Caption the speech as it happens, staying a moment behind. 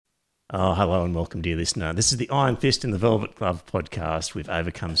Oh, hello and welcome, dear listener. This is the Iron Fist in the Velvet Glove podcast. We've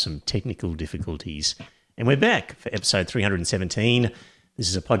overcome some technical difficulties and we're back for episode 317. This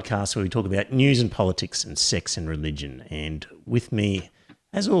is a podcast where we talk about news and politics and sex and religion. And with me,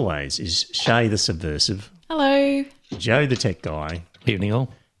 as always, is Shay the Subversive. Hello. Joe the Tech Guy. Evening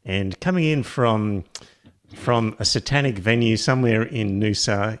all. And coming in from a satanic venue somewhere in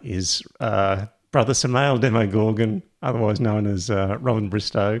Noosa is Brother Samael Demogorgon, otherwise known as Robin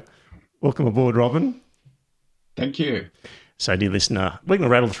Bristow. Welcome aboard, Robin. Thank you. So, dear listener, we're going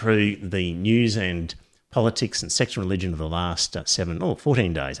to rattle through the news and politics and sex and religion of the last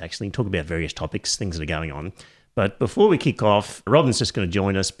 14 days, actually, and talk about various topics, things that are going on. But before we kick off, Robin's just going to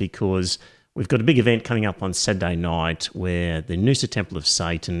join us because we've got a big event coming up on Saturday night where the Noosa Temple of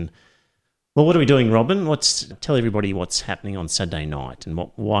Satan... Well, what are we doing, Robin? Tell everybody what's happening on Saturday night and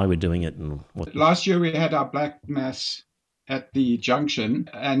why we're doing it. And what. Last year we had our Black Mass at the junction,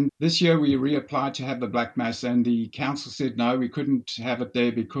 and this year we reapplied to have the Black Mass, and the council said no, we couldn't have it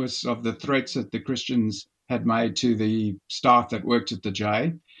there because of the threats that the Christians had made to the staff that worked at the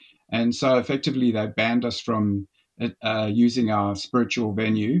J. And so effectively they banned us from using our spiritual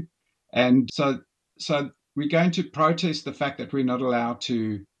venue. And so we're going to protest the fact that we're not allowed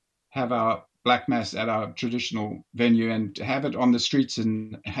to have our Black Mass at our traditional venue and have it on the streets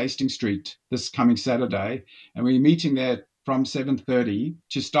in Hastings Street this coming Saturday. And we're meeting there from 7:30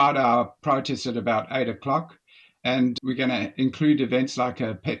 to start our protest at about 8 o'clock. And we're going to include events like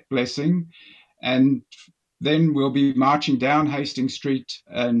a pet blessing. And then we'll be marching down Hastings Street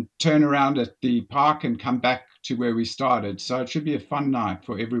and turn around at the park and come back to where we started. So it should be a fun night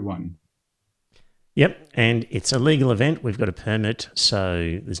for everyone. Yep, and it's a legal event. We've got a permit,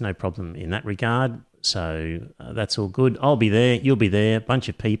 so there's no problem in that regard. So that's all good. I'll be there. You'll be there. A bunch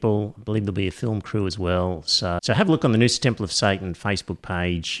of people. I believe there'll be a film crew as well. So have a look on the Noosa Temple of Satan Facebook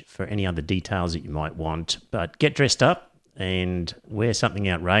page for any other details that you might want. But get dressed up and wear something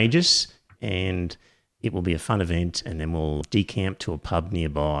outrageous, and it will be a fun event. And then we'll decamp to a pub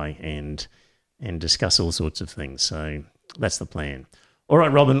nearby and discuss all sorts of things. So that's the plan. All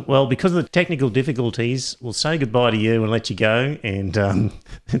right, Robin. Well, because of the technical difficulties, we'll say goodbye to you and let you go. And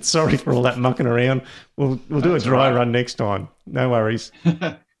sorry for all that mucking around. We'll do a dry run next time. No worries.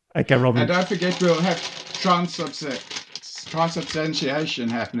 Okay, Robin. And don't forget, we'll have transubstantiation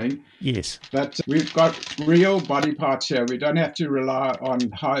happening. Yes. But we've got real body parts here. We don't have to rely on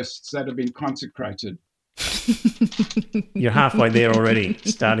hosts that have been consecrated. You're halfway there already,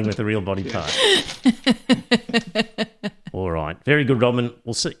 starting with the real body part. All right. Very good, Robin.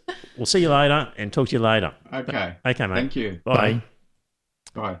 We'll see you later and talk to you later. Okay. Okay, mate. Thank you. Bye.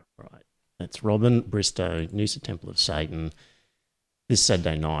 Bye. Right. That's Robin Bristow, Noosa Temple of Satan. This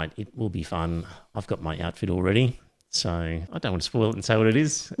Saturday night. It will be fun. I've got my outfit already, so I don't want to spoil it and say what it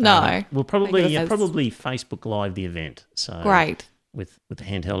is. No. We'll probably Facebook Live the event. So great. With the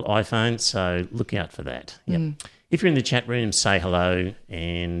handheld iPhone, so look out for that. Yep. If you're in the chat room, say hello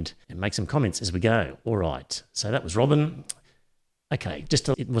and make some comments as we go. All right. So that was Robin. Okay,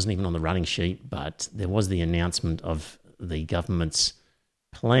 it wasn't even on the running sheet, but there was the announcement of the government's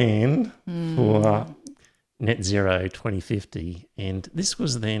plan for net zero 2050. And this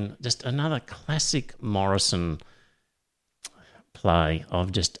was then just another classic Morrison play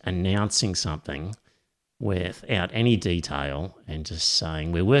of just announcing something without any detail and just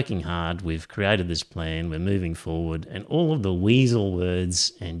saying, we're working hard, we've created this plan, we're moving forward, and all of the weasel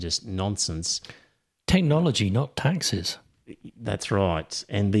words and just nonsense. Technology, not taxes. That's right.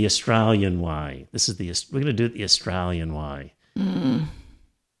 And the Australian way. We're going to do it the Australian way.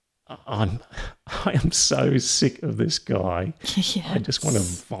 I am so sick of this guy. Yes. I just want to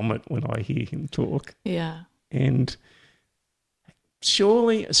vomit when I hear him talk. Yeah. And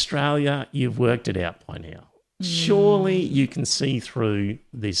surely, Australia, you've worked it out by now. Surely you can see through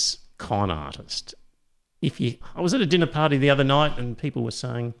this con artist. I was at a dinner party the other night and people were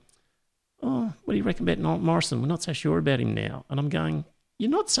saying, oh, what do you reckon about Morrison? We're not so sure about him now. And I'm going,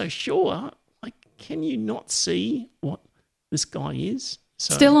 you're not so sure? Like, can you not see what this guy is?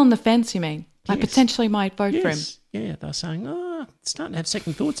 Still on the fence, you mean? I potentially might vote for him. Yeah, they're saying, starting to have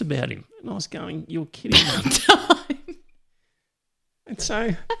second thoughts about him. And I was going, you're kidding me. And so,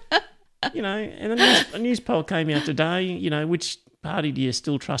 and a news poll came out today, which party do you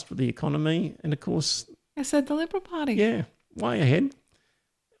still trust with the economy? And, of course... I said the Liberal Party. Yeah, way ahead.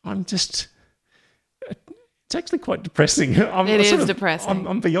 It's actually quite depressing. It is depressing.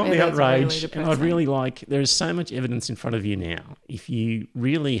 I'm beyond the outrage. Really, and I'd really there is so much evidence in front of you now. If you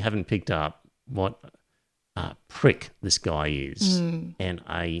really haven't picked up what a prick this guy is, and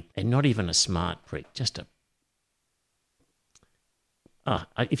not even a smart prick, just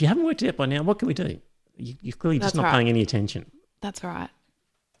if you haven't worked it out by now, what can we do? You're clearly just not paying any attention. That's right.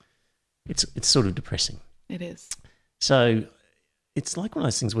 It's sort of depressing. It is. So it's like one of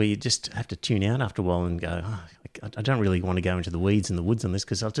those things where you just have to tune out after a while and go, I don't really want to go into the weeds and the woods on this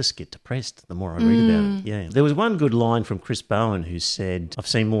because I'll just get depressed the more I read about it. Yeah. There was one good line from Chris Bowen who said, I've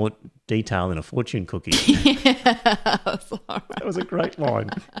seen more detail in a fortune cookie. That was a great line.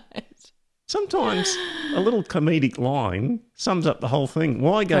 Sometimes a little comedic line sums up the whole thing.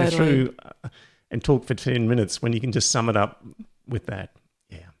 Why go through and talk for 10 minutes when you can just sum it up with that?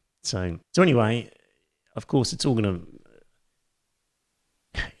 Yeah. So anyway, of course, it's all going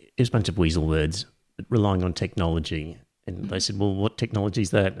to... It's a bunch of weasel words, but relying on technology. And they said, well, what technology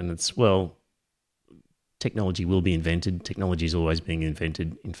is that? And it's, well, technology will be invented. Technology is always being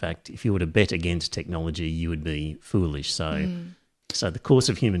invented. In fact, if you were to bet against technology, you would be foolish. So the course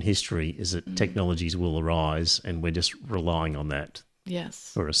of human history is that technologies will arise and we're just relying on that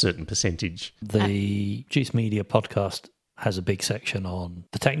for a certain percentage. The Juice Media podcast has a big section on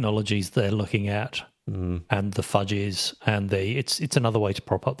the technologies they're looking at and the fudges and it's another way to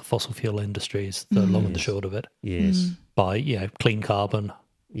prop up the fossil fuel industry is the long and the short of it. Yes. By, clean carbon.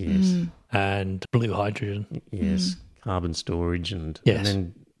 Yes. And blue hydrogen. Yes. Carbon storage and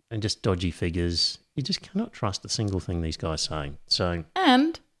just dodgy figures. You just cannot trust a single thing these guys say. So,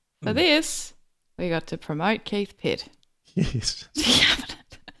 and for this, we got to promote Keith Pitt. Yes.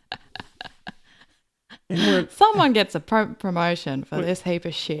 Someone gets a promotion for this heap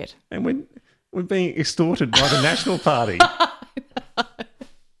of shit. And we're being extorted by the National Party.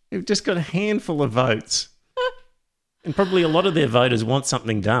 We've just got a handful of votes. And probably a lot of their voters want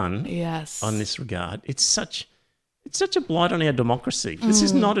something done on this regard. It's such a blight on our democracy. This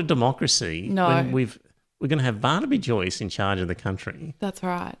is not a democracy. No. When we're going to have Barnaby Joyce in charge of the country. That's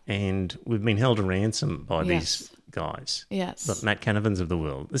right. And we've been held to ransom by these guys. Yes. The Matt Canavans of the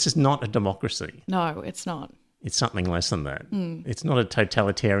world. This is not a democracy. No, it's not. It's something less than that. It's not a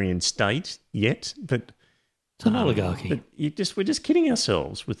totalitarian state yet, but it's an oligarchy. But we're just kidding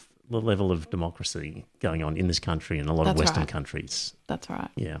ourselves with the level of democracy going on in this country and a lot of Western countries. That's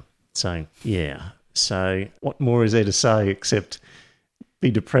right. Yeah. So, So what more is there to say except be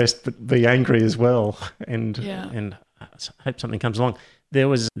depressed but be angry as well and hope something comes along. There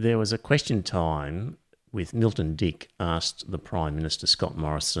was a question time with Milton Dick asked the Prime Minister Scott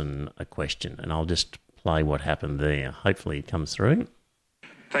Morrison a question, and I'll just play what happened there. Hopefully it comes through.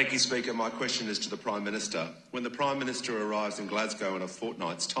 Thank you, Speaker. My question is to the Prime Minister. When the Prime Minister arrives in Glasgow in a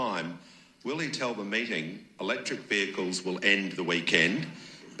fortnight's time, will he tell the meeting electric vehicles will end the weekend,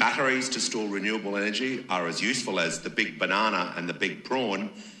 batteries to store renewable energy are as useful as the big banana and the big prawn,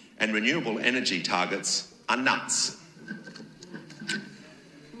 and renewable energy targets are nuts?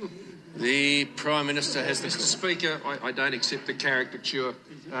 The Prime Minister has... Mr Speaker, I don't accept the caricature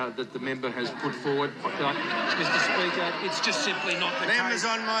that the member has put forward. Mr Speaker, it's just simply not the case. Members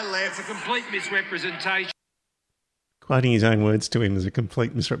on my left. It's a complete misrepresentation. Quoting his own words to him as a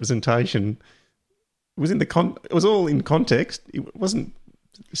complete misrepresentation. It was all in context. It wasn't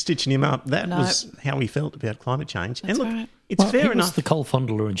stitching him up. That was how he felt about climate change. That's and look, right. It's fair enough. He was the coal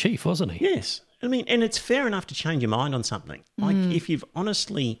fondler in chief, wasn't he? Yes. I mean, and it's fair enough to change your mind on something. Like, if you've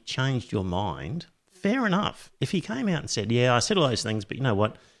honestly changed your mind, fair enough. If he came out and said, I said all those things, but you know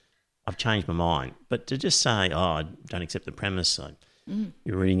what? I've changed my mind. But to just say, I don't accept the premise,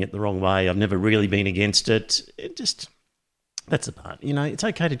 you're reading it the wrong way, I've never really been against it, that's the part. It's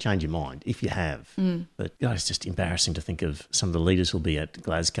okay to change your mind if you have. But it's just embarrassing to think of some of the leaders who'll be at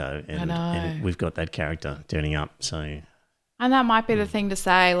Glasgow and we've got that character turning up. So... And that might be the thing to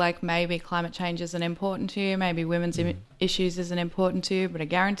say, like maybe climate change isn't important to you, maybe women's issues isn't important to you, but I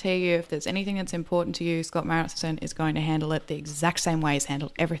guarantee you if there's anything that's important to you, Scott Morrison is going to handle it the exact same way he's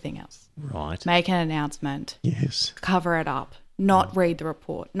handled everything else. Right. Make an announcement. Yes. Cover it up. Not read the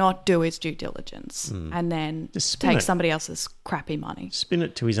report. Not do his due diligence. And then just take somebody else's crappy money. Spin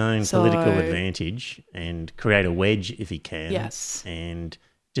it to his own political advantage and create a wedge if he can. Yes. And...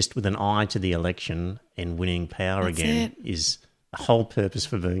 just with an eye to the election and winning power again is the whole purpose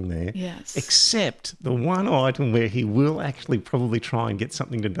for being there. Yes. Except the one item where he will actually probably try and get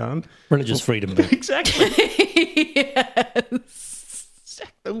something done. Religious freedom bill. Exactly. Yes.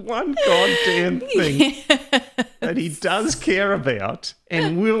 The one goddamn thing that he does care about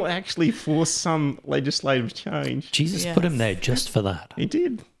and will actually force some legislative change. Jesus put him there just for that. He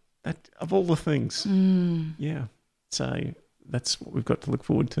did. That, of all the things. Yeah. So... that's what we've got to look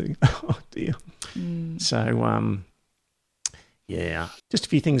forward to. Oh, dear. So, Yeah. Just a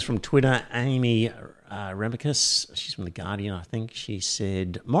few things from Twitter. Amy Ramicus, she's from The Guardian, I think. She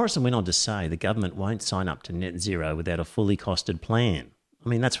said, Morrison went on to say the government won't sign up to net zero without a fully costed plan. I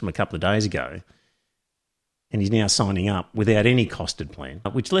mean, that's from a couple of days ago. And he's now signing up without any costed plan,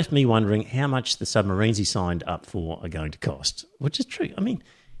 which left me wondering how much the submarines he signed up for are going to cost, which is true. I mean,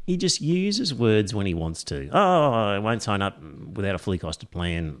 he just uses words when he wants to. Oh, I won't sign up without a fully costed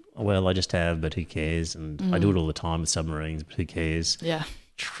plan. Well, I just have, but who cares? And I do it all the time with submarines, but who cares? Yeah.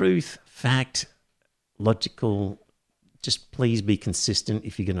 Truth, fact, logical. Just please be consistent.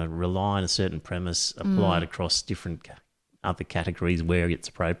 If you're going to rely on a certain premise, apply it across different other categories where it's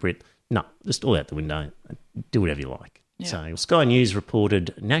appropriate. No, just all out the window. Do whatever you like. Yeah. So Sky News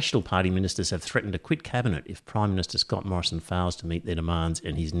reported National Party ministers have threatened to quit cabinet if Prime Minister Scott Morrison fails to meet their demands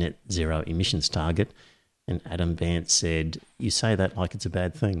and his net zero emissions target. And Adam Vance said, you say that like it's a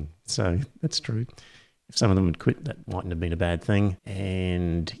bad thing. So that's true. If some of them would quit, that mightn't have been a bad thing.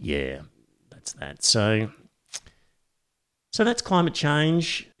 And yeah, that's that. So that's climate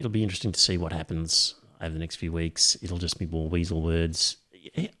change. It'll be interesting to see what happens over the next few weeks. It'll just be more weasel words.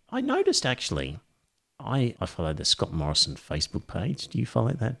 I noticed, actually, I follow the Scott Morrison Facebook page. Do you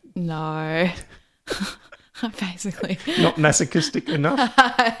follow that? No. Basically. Not masochistic enough?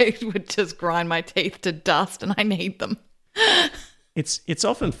 I would just grind my teeth to dust and I need them. It's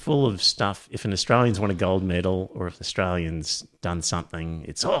often full of stuff. If an Australian's won a gold medal or if Australians done something,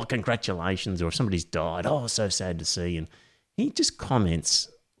 it's, oh, congratulations, or if somebody's died, oh, so sad to see. And he just comments,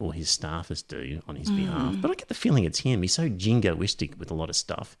 or his staffers do, on his behalf. But I get the feeling it's him. He's so jingoistic with a lot of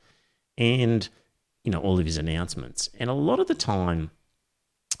stuff and, you know, all of his announcements. And a lot of the time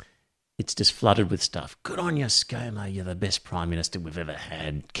it's just flooded with stuff. Good on you, ScoMo. You're the best Prime Minister we've ever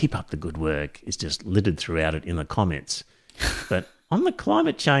had. Keep up the good work. It's just littered throughout it in the comments. But on the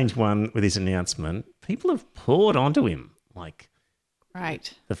climate change one with his announcement, people have poured onto him. Like,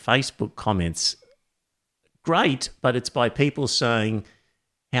 right. The Facebook comments, great, but it's by people saying,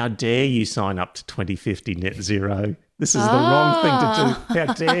 how dare you sign up to 2050 net zero? This is the wrong thing to do.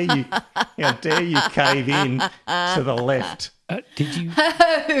 How dare you cave in to the left? Did you?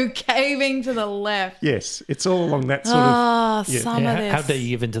 Caving to the left. Yes, it's all along that sort of... Yeah. Some of this. How dare you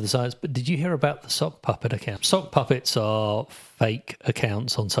give in to the science? But did you hear about the sock puppet account? Sock puppets are fake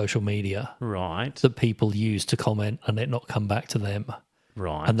accounts on social media. Right. That people use to comment and it not come back to them.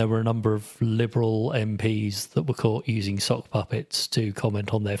 Right. And there were a number of Liberal MPs that were caught using sock puppets to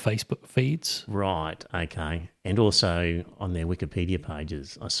comment on their Facebook feeds. Right, okay. And also on their Wikipedia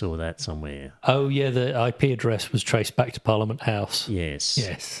pages. I saw that somewhere. Oh, yeah, the IP address was traced back to Parliament House. Yes.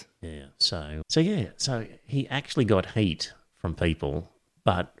 Yes. Yeah. So he actually got heat from people,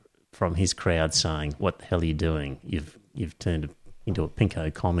 but from his crowd saying, what the hell are you doing? You've turned into a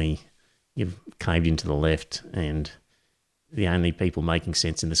pinko commie. You've caved into the left, and the only people making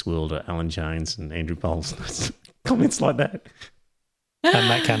sense in this world are Alan Jones and Andrew Bowles. Comments like that. And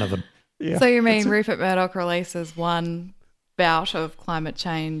Matt Canavan. Yeah, so you mean Rupert Murdoch releases one bout of climate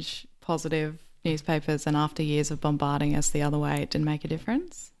change positive newspapers and after years of bombarding us the other way, it didn't make a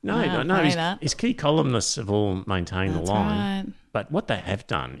difference? No. His key columnists have all maintained the line. Right. But what they have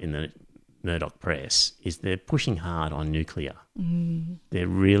done in the Murdoch press is they're pushing hard on nuclear. They're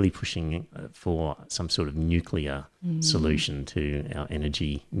really pushing for some sort of nuclear solution to our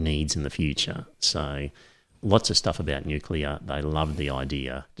energy needs in the future. So lots of stuff about nuclear. They love the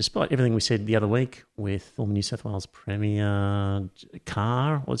idea, despite everything we said the other week with former New South Wales Premier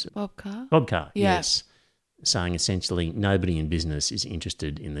Carr. Was it Bob Carr? Bob Carr, yeah. Yes. Saying essentially nobody in business is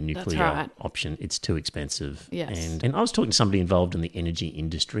interested in the nuclear option. It's too expensive. Yes. And I was talking to somebody involved in the energy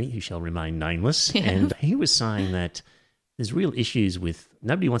industry who shall remain nameless, and he was saying that there's real issues with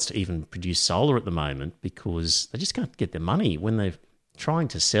nobody wants to even produce solar at the moment because they just can't get their money. When they're trying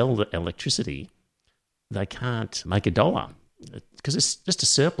to sell the electricity, they can't make a dollar because it's just a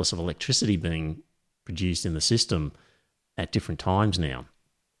surplus of electricity being produced in the system at different times now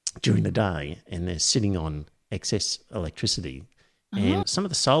during the day, and they're sitting on excess electricity. And some of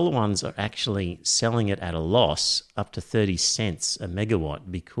the solar ones are actually selling it at a loss up to 30 cents a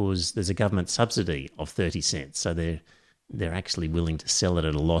megawatt because there's a government subsidy of 30 cents. So they're actually willing to sell it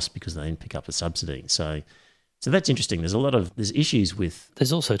at a loss because they didn't pick up a subsidy. So that's interesting. There's issues with...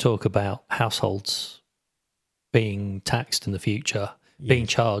 There's also talk about households being taxed in the future, being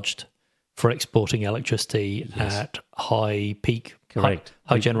charged for exporting electricity at high peak, correct,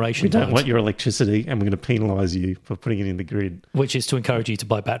 high generation. We don't times, want your electricity, and we're going to penalise you for putting it in the grid. Which is to encourage you to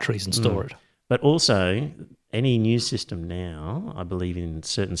buy batteries and store it. But also, any new system now, I believe in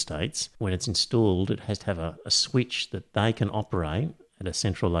certain states, when it's installed, it has to have a switch that they can operate at a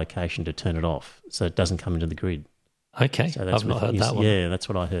central location to turn it off, so it doesn't come into the grid. Okay, So that's I've not with heard that one. Yeah, that's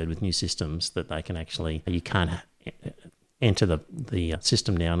what I heard with new systems, that they can actually, you can't enter the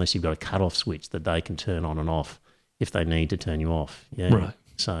system now unless you've got a cut-off switch that they can turn on and off if they need to turn you off. Yeah. Right.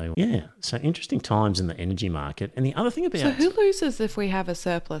 So, yeah, so interesting times in the energy market. And the other thing about... So who loses if we have a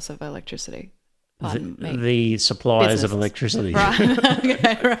surplus of electricity? Pardon me. The suppliers of Businesses. electricity. Right.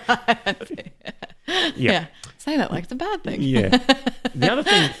 Okay, right. Yeah. Say that like it's a bad thing. Yeah.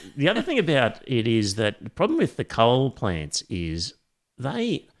 The other thing about it is that the problem with the coal plants is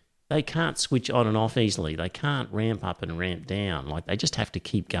they can't switch on and off easily. They can't ramp up and ramp down. Like, they just have to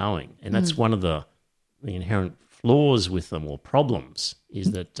keep going. And that's one of the inherent flaws with them, or problems, is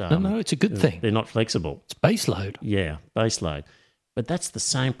that... No, it's a good thing. They're not flexible. It's base load. Yeah, base load. But that's the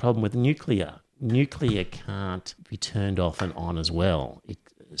same problem with nuclear. Nuclear can't be turned off and on as well.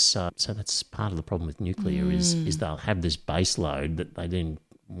 So that's part of the problem with nuclear is they'll have this base load that they then...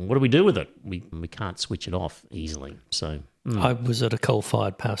 What do we do with it? We can't switch it off easily. So I was at a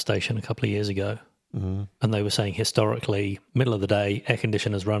coal-fired power station a couple of years ago, and they were saying historically, middle of the day, air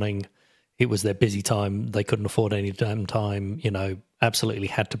conditioners running, it was their busy time. They couldn't afford any damn time, absolutely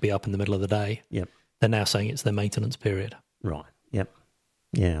had to be up in the middle of the day. Yep. They're now saying it's their maintenance period. Right. Yep.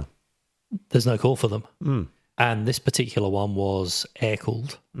 Yeah. There's no call for them. And this particular one was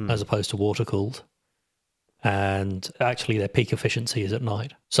air-cooled as opposed to water-cooled. And actually their peak efficiency is at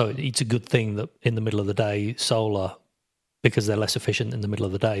night. So it's a good thing that in the middle of the day, solar, because they're less efficient in the middle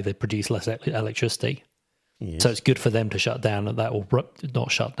of the day, they produce less electricity. Yes. So it's good for them to shut down at that, or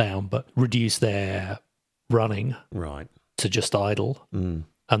not shut down, but reduce their running Right. to just idle. And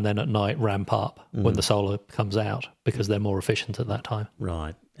then at night ramp up when the solar comes out, because they're more efficient at that time.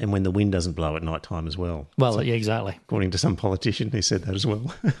 Right. And when the wind doesn't blow at night time as well. Well, yeah, exactly. According to some politician who said that as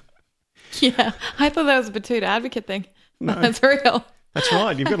well. Yeah. I thought that was a Batuta advocate thing. No. That's real. That's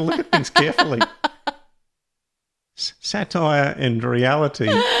right. You've got to look at things carefully. Satire and reality.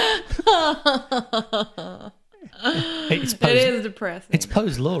 It is depressing. It's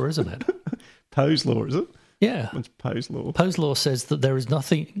Poe's law, isn't it? Poe's law, is it? Yeah. What's Poe's law? Poe's law says that there is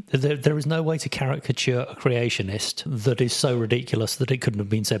no way to caricature a creationist that is so ridiculous that it couldn't have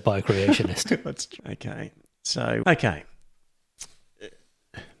been said by a creationist. That's okay. So, okay.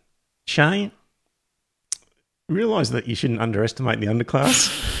 Shane, realise that you shouldn't underestimate the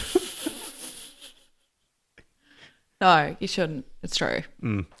underclass. No, you shouldn't. It's true.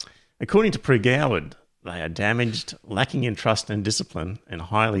 According to Prue Goward, they are damaged, lacking in trust and discipline, and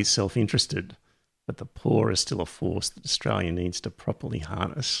highly self-interested. But the poor is still a force that Australia needs to properly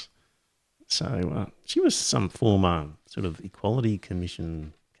harness. So she was some former sort of Equality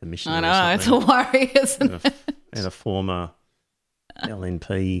Commissioner. I know, it's a worry, isn't it? And a former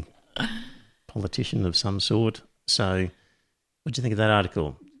LNP politician of some sort. So what do you think of that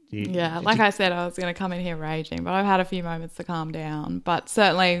article? I said, I was going to come in here raging, but I've had a few moments to calm down. But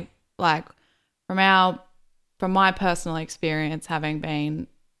certainly, like, from my personal experience, having been,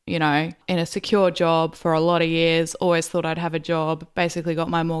 in a secure job for a lot of years, always thought I'd have a job, basically got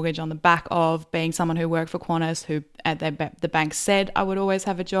my mortgage on the back of being someone who worked for Qantas, who at the bank said I would always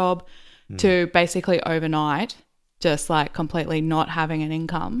have a job, to basically overnight just like completely not having an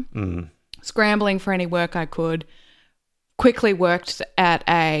income, scrambling for any work I could, quickly worked at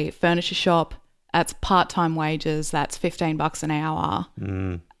a furniture shop. That's part-time wages. That's $15 an hour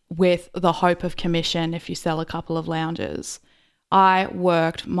with the hope of commission if you sell a couple of lounges. I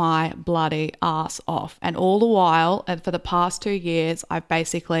worked my bloody ass off. And all the while, and for the past 2 years, I've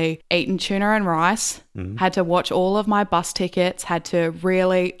basically eaten tuna and rice, had to watch all of my bus tickets,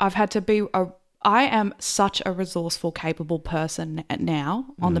 I am such a resourceful, capable person now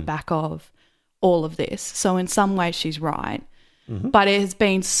on the back of all of this. So in some ways she's right. But it has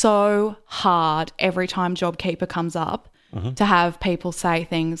been so hard every time JobKeeper comes up to have people say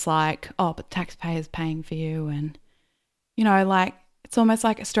things like, oh, but taxpayers paying for you. And, like it's almost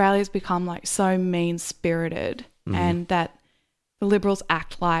like Australia's become like so mean-spirited and that the Liberals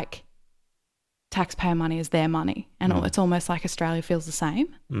act like taxpayer money is their money. And it's almost like Australia feels the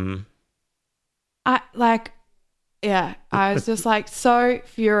same. I was just like so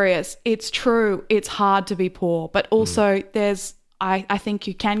furious. It's true. It's hard to be poor, but also I think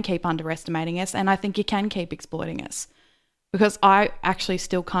you can keep underestimating us, and I think you can keep exploiting us, because I actually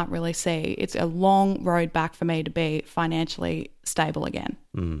still can't really see. It's a long road back for me to be financially stable again.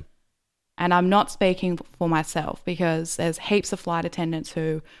 And I'm not speaking for myself, because there's heaps of flight attendants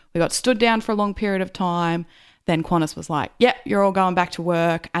who we got stood down for a long period of time. then Qantas was like, yeah, you're all going back to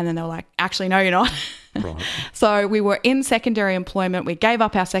work. And then they were like, actually, no, you're not. Right. So we were in secondary employment. We gave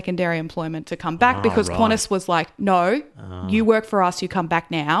up our secondary employment to come back because right. Qantas was like, no, you work for us, you come back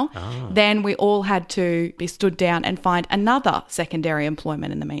now. Then we all had to be stood down and find another secondary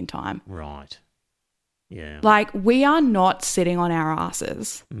employment in the meantime. Right. Yeah. Like, we are not sitting on our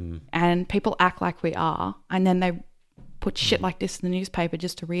asses, and people act like we are, and then they put shit like this in the newspaper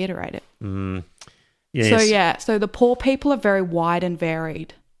just to reiterate it. Yes. So the poor people are very wide and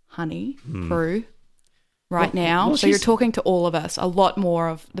varied, honey, Prue, now. well, so you're talking to all of us, a lot more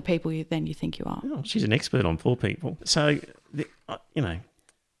of the people than you think you are. Oh, she's an expert on poor people. So,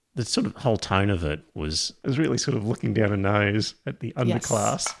 the sort of whole tone of it was really sort of looking down her nose at the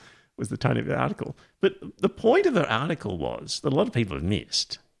underclass was the tone of the article. But the point of the article was that a lot of people have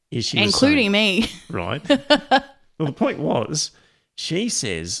missed. Is she including me. Right. Well, the point was, she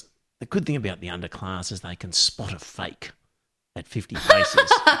says the good thing about the underclass is they can spot a fake at 50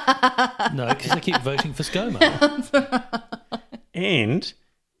 paces. No, because they keep voting for ScoMo. And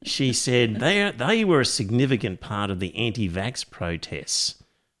she said they were a significant part of the anti-vax protests.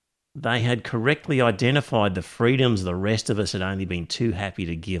 They had correctly identified the freedoms the rest of us had only been too happy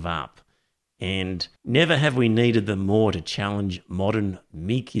to give up. And never have we needed them more to challenge modern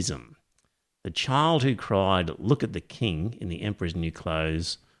meekism. The child who cried, "Look at the king," in the emperor's new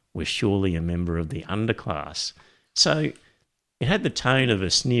clothes was surely a member of the underclass. So it had the tone of a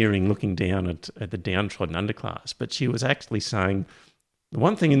sneering looking down at the downtrodden underclass, but she was actually saying the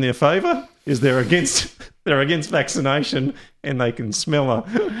one thing in their favour is they're against vaccination and they can smell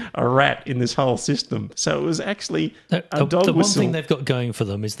a rat in this whole system. So it was actually a dog the whistle. one thing they've got going for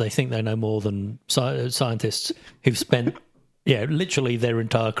them is they think they know more than scientists who've spent literally their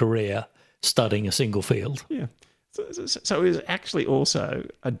entire career studying a single field. Yeah. So it was actually also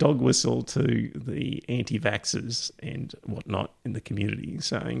a dog whistle to the anti-vaxxers and whatnot in the community,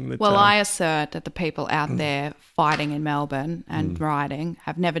 saying that... Well, I assert that the people out there fighting in Melbourne and riding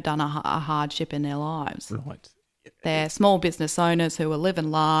have never done a hardship in their lives. Right. They're small business owners who are living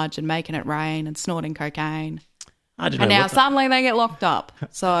large and making it rain and snorting cocaine. I don't know. And now suddenly they get locked up.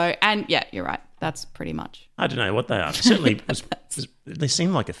 So, and yeah, you're right. That's pretty much. I don't know what they are. Certainly, there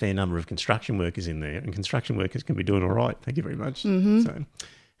seem like a fair number of construction workers in there, and construction workers can be doing all right. Thank you very much. So,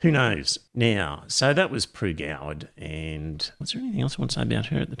 who knows? Now, so that was Prue Goward, and was there anything else I want to say about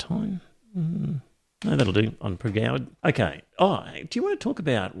her at the time? No, that'll do on Prue Goward. Okay. Oh, do you want to talk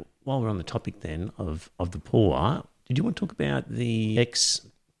about, while we're on the topic then of the poor, did you want to talk about the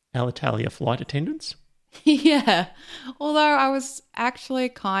ex-Alitalia flight attendants? Yeah, although I was actually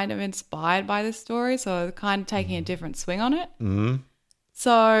kind of inspired by this story, so I was kind of taking a different swing on it.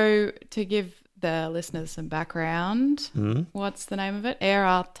 So to give the listeners some background, what's the name of it? Air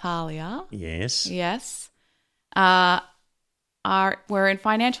Alitalia. Yes. Yes. Were in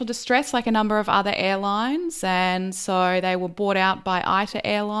financial distress like a number of other airlines, and so they were bought out by ITA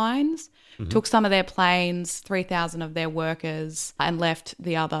Airlines. Took some of their planes, 3,000 of their workers, and left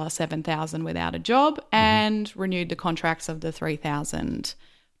the other 7,000 without a job, and renewed the contracts of the 3,000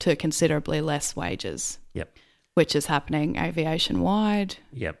 to considerably less wages. Yep. Which is happening aviation-wide.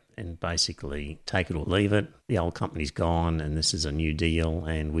 Yep, and basically take it or leave it. The old company's gone and this is a new deal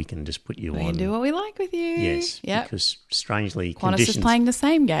and we can just put you on. We can do what we like with you. Yes, yep. Because strangely Qantas is playing the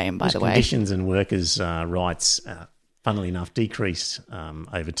same game, by the way. Conditions and workers' rights, funnily enough, decrease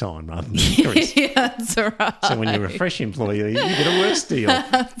over time rather than increase. Yeah, that's right. So when you're a fresh employee, you get a worse deal.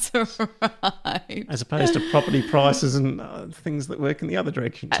 That's right. As opposed to property prices and things that work in the other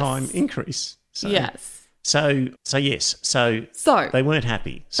direction, time increase. So, yes. So yes. So they weren't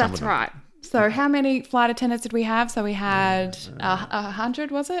happy. That's right. So how many flight attendants did we have? So we had 100,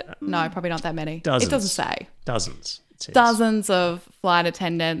 was it? No, probably not that many. Dozens. It doesn't say. Dozens. Dozens of flight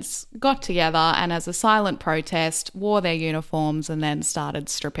attendants got together and as a silent protest wore their uniforms and then started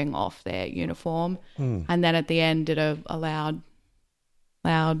stripping off their uniform. And then at the end did a loud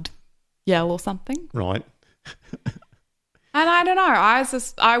yell or something. Right. And I don't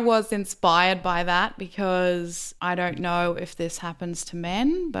know, I was inspired by that because I don't know if this happens to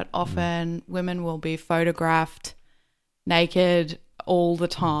men, but often women will be photographed naked all the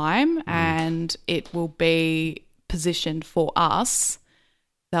time and it will be positioned for us.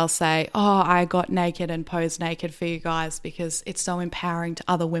 They'll say, oh, I got naked and posed naked for you guys because it's so empowering to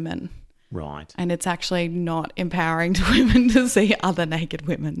other women. Right. And it's actually not empowering to women to see other naked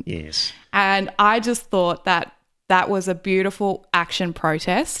women. Yes. And I just thought that was a beautiful action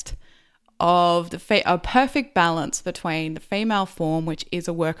protest of a perfect balance between the female form, which is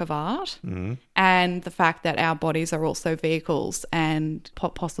a work of art, and the fact that our bodies are also vehicles and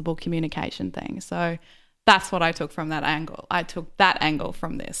possible communication things. So That's what I took from that angle. I took that angle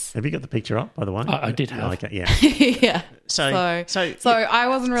from this. Have you got the picture up, by the way? I did have. Okay, yeah. Yeah. So I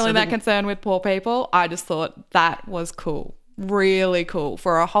wasn't really so that then- concerned with poor people. I just thought that was cool. Really cool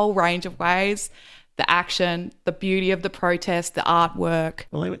for a whole range of ways. The action, the beauty of the protest, the artwork.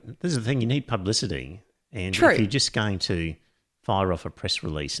 Well, this is the thing. You need publicity. And True. if you're just going to fire off a press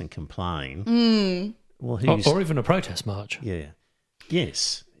release and complain, well, who's... Or even a protest march. Yeah.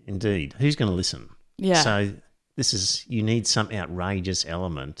 Yes, indeed. Who's going to listen? Yeah. So you need some outrageous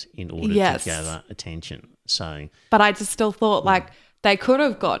element in order Yes. to gather attention. So, But I just still thought like they could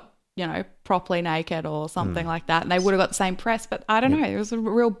have got, properly naked or something like that, and they would have got the same press. But I don't know. There was a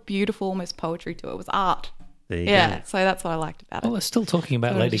real beautiful, almost poetry to it. It was art. there you Yeah. go. So that's what I liked about Well, it. they're still talking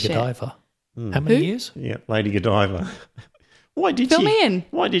about Sort of Lady shit. Godiva. How many years? Yeah, Lady Godiva. Why did Fill she? me in.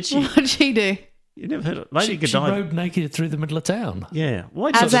 Why did she? What did she do? You never heard of Lady She Godiva? rode naked through the middle of town. Yeah.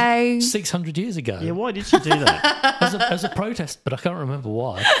 Why As a 600 years ago. Yeah. Why did she do that? As a protest, but I can't remember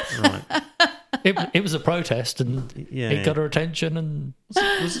why. Right. It was a protest, and Yeah. it got her attention. And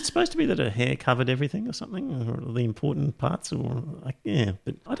Was it supposed to be that her hair covered everything or something, or the important parts, or like, yeah?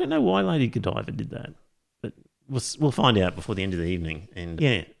 But I don't know why Lady Godiva did that. But we'll find out before the end of the evening. And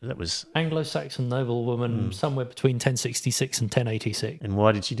yeah, that was. Anglo-Saxon noblewoman, somewhere between 1066 and 1086. And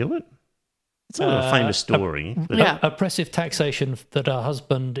why did she do it? It's not a famous story. But Yeah. Oppressive taxation that her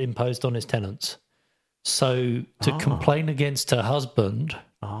husband imposed on his tenants. So to complain against her husband,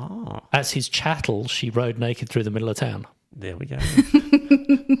 as his chattel, she rode naked through the middle of town. There we go.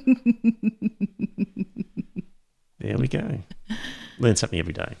 There we go. Learn something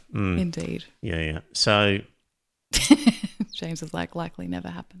every day. indeed. Yeah. So, James is like likely never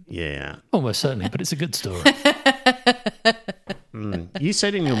happened. yeah. Almost certainly, but it's a good story. You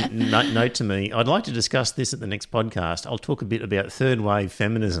said in your note to me, I'd like to discuss this at the next podcast. I'll talk a bit about third wave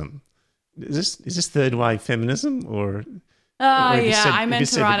feminism. Is this third wave feminism or? Oh, have you yeah. said- I have meant you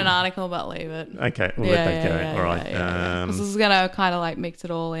to said write that- an article, but leave it. Okay, we'll let that go. All right. Because this is going to kind of like mix it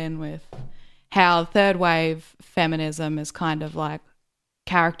all in with how third wave feminism is kind of like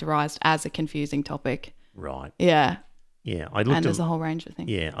characterized as a confusing topic. Right. Yeah. Yeah. I And looked there's at a whole range of things.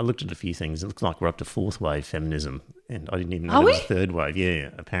 Yeah, I looked at a few things. It looks like we're up to fourth wave feminism, and I didn't even know Are there was we? third wave. Yeah,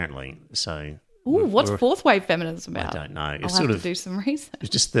 apparently. So, Ooh, what's we're- fourth wave feminism about? I don't know. I'll It's have sort to of do some research. it's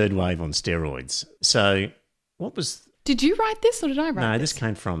just third wave on steroids. So, what was? Did you write this or did I write No, this? this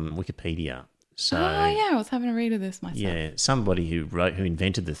came from Wikipedia. So, Oh, yeah. I was having a read of this myself. yeah, somebody who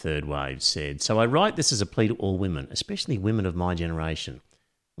invented the third wave said, "So I write this as a plea to all women, especially women of my generation.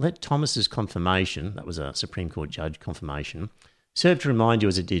 Let Thomas's confirmation, that was a Supreme Court judge confirmation, serve to remind you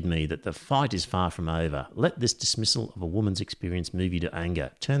as it did me that the fight is far from over. Let this dismissal of a woman's experience move you to anger.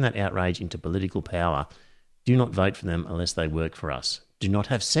 Turn that outrage into political power. Do not vote for them unless they work for us. Do not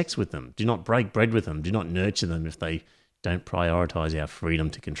have sex with them. Do not break bread with them. Do not nurture them if they don't prioritise our freedom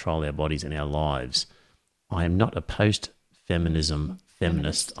to control our bodies and our lives. I am not a post-feminism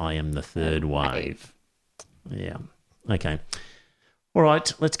feminist. I am the third wave." Yeah. Okay. All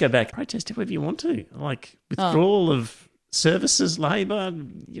right, let's go back. Protest however you want to. Like withdrawal of services, labour,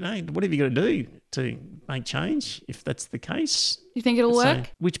 whatever you got to do to make change, if that's the case. You think it'll So,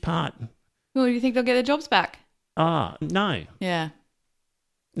 work? which part? Well, do you think they'll get their jobs back? No, Yeah.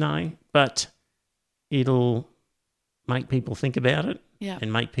 but it'll make people think about it Yeah.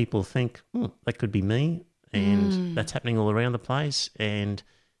 and make people think, that could be me, and that's happening all around the place, and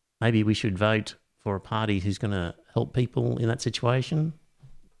maybe we should vote for a party who's going to help people in that situation.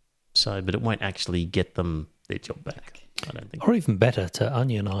 So, but it won't actually get them their job back, I don't think. Or even better, to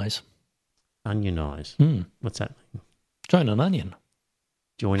onionize. Onionize. What's that mean? Join an onion.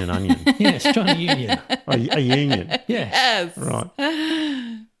 Join an onion. Yes, join a union. A union. Yes. Yes. Right.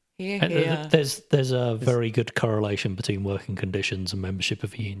 Here, And here. there's a very good correlation between working conditions and membership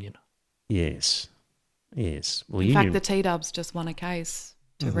of a union. Yes. Well, In fact, the T-Dubs just won a case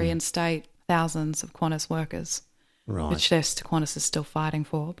to reinstate thousands of Qantas workers, right. which Qantas is still fighting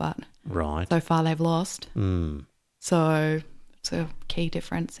for, but Right. so far they've lost. Mm. So it's a key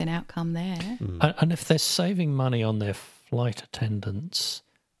difference in outcome there. And if they're saving money on their flight attendants,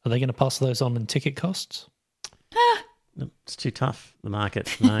 are they going to pass those on in ticket costs? It's too tough, the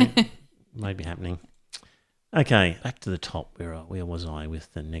market. No, maybe happening. Okay, back to the top. Where was I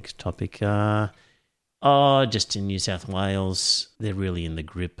with the next topic? Just in New South Wales, they're really in the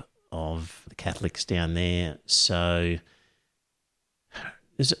grip of the Catholics down there. So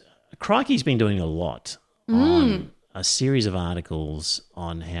Crikey's been doing a lot on a series of articles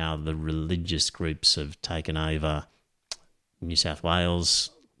on how the religious groups have taken over New South Wales,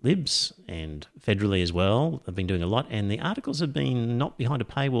 Libs and federally as well. They've been doing a lot, and the articles have been not behind a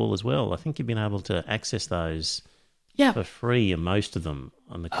paywall as well. I think you've been able to access those for free, and most of them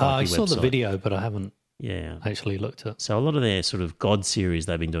on the Crikey website. I saw the video, but I haven't actually looked at. So a lot of their sort of God series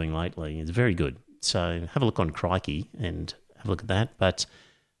they've been doing lately is very good. So have a look on Crikey and have a look at that. But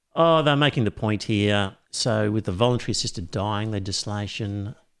they're making the point here. So with the voluntary assisted dying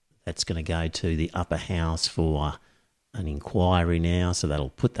legislation, that's going to go to the upper house for an inquiry now. So that'll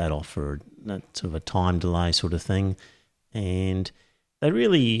put that off for sort of a time delay sort of thing. And they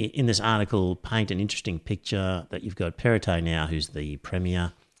really, in this article, paint an interesting picture that you've got Perrottet now, who's the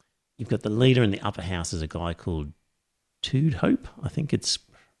premier. You've got the leader in the upper house is a guy called Tudhope. I think it's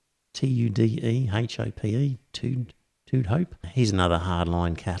Tudehope, Tudhope. He's another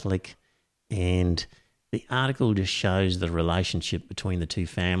hardline Catholic. And the article just shows the relationship between the two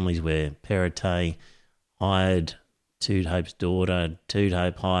families where Perrottet hired Tudhope's daughter,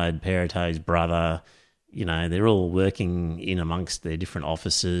 Tudhope hired Perrottet's brother. You know, they're all working in amongst their different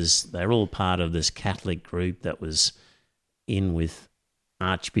offices. They're all part of this Catholic group that was in with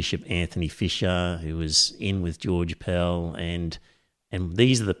Archbishop Anthony Fisher, who was in with George Pell, and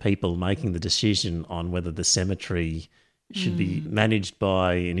these are the people making the decision on whether the cemetery should be managed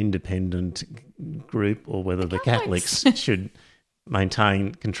by an independent group or whether the Catholics should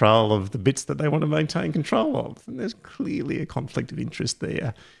maintain control of the bits that they want to maintain control of. And there's clearly a conflict of interest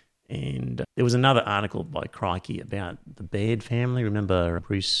there. And there was another article by Crikey about the Baird family. Remember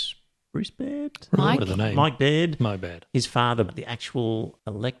Bruce Baird? Remember the name. Mike Baird. Mike Baird. His father, the actual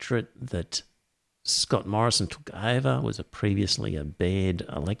electorate that Scott Morrison took over was previously a Baird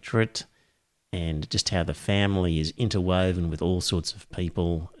electorate, and just how the family is interwoven with all sorts of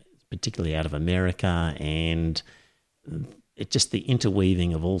people, particularly out of America, and it's just the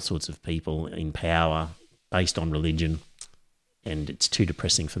interweaving of all sorts of people in power based on religion. And it's too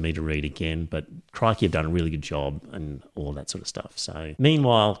depressing for me to read again, but Crikey have done a really good job and all that sort of stuff. So,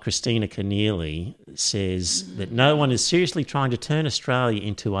 meanwhile, Christina Keneally says that no one is seriously trying to turn Australia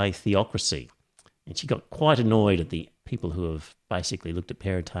into a theocracy. And she got quite annoyed at the people who have basically looked at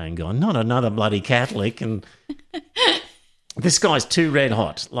Perrottet and gone, not another bloody Catholic, and this guy's too red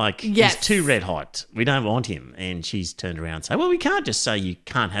hot. Like, he's too red hot. We don't want him. And she's turned around and said, well, we can't just say you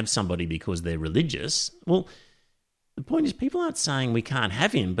can't have somebody because they're religious. Well, the point is, people aren't saying we can't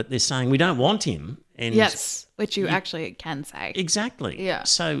have him, but they're saying we don't want him. And yes, which you actually can say. Exactly. Yeah.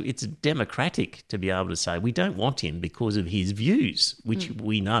 So it's democratic to be able to say we don't want him because of his views, which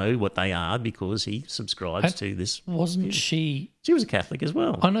we know what they are because he subscribes to this. Wasn't she? She was a Catholic as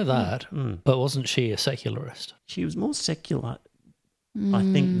well. I know that, but wasn't she a secularist? She was more secular, I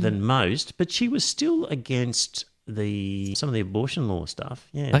think, than most, but she was still against some of the abortion law stuff.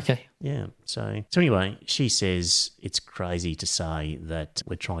 Yeah. Okay. Yeah. So anyway, she says it's crazy to say that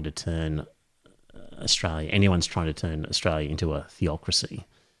we're trying to turn anyone's trying to turn Australia into a theocracy.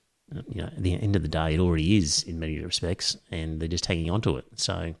 You know, at the end of the day, it already is in many respects, and they're just hanging on to it.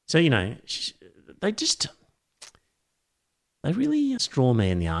 So you know, they really straw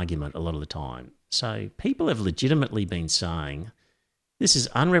man the argument a lot of the time. So people have legitimately been saying, this is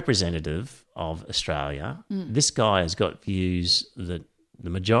unrepresentative of Australia. This guy has got views that the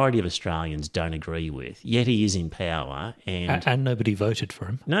majority of Australians don't agree with, yet he is in power. And nobody voted for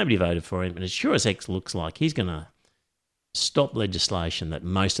him. Nobody voted for him. And it sure as heck looks like he's going to stop legislation that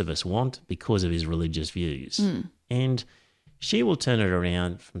most of us want because of his religious views. And she will turn it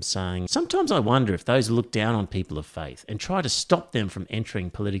around from saying, sometimes I wonder if those who look down on people of faith and try to stop them from entering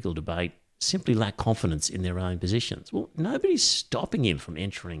political debate simply lack confidence in their own positions. Well, nobody's stopping him from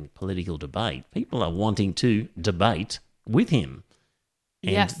entering political debate. People are wanting to debate with him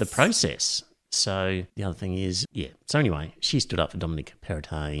and the process. So the other thing is, So anyway, she stood up for Dominic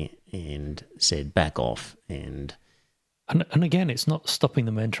Perrottet and said, back off. And again, it's not stopping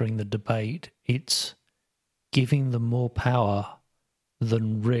them entering the debate. It's giving them more power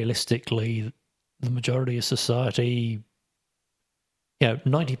than realistically the majority of society.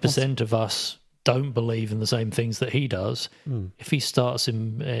 90% of us don't believe in the same things that he does. If he starts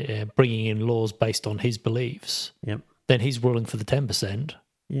bringing in laws based on his beliefs, then he's ruling for the 10%.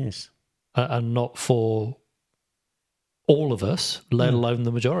 Yes. And not for all of us, let alone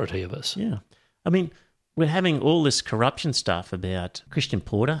the majority of us. Yeah. I mean, we're having all this corruption stuff about Christian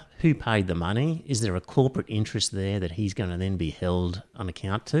Porter. Who paid the money? Is there a corporate interest there that he's going to then be held on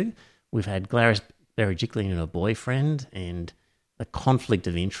account to? We've had Gladys Berejiklian and her boyfriend and a conflict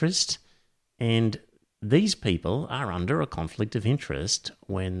of interest, and these people are under a conflict of interest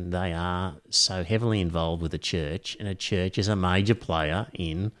when they are so heavily involved with the church, and a church is a major player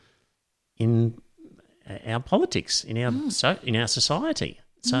in our politics, in our society.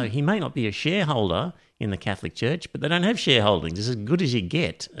 So he may not be a shareholder in the Catholic Church, but they don't have shareholdings. It's as good as you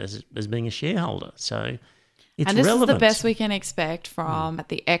get as being a shareholder. So it's and this relevant. is the best we can expect from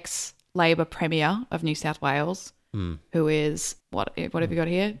the ex-Labor Premier of New South Wales, who is, what have you got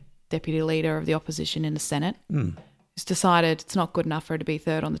here? Deputy Leader of the Opposition in the Senate. Who's decided it's not good enough for her to be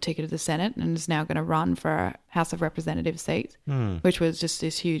third on the ticket of the Senate and is now going to run for a House of Representatives seat, which was just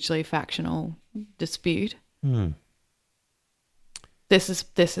this hugely factional dispute. This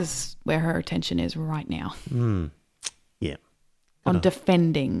is where her attention is right now. Yeah. On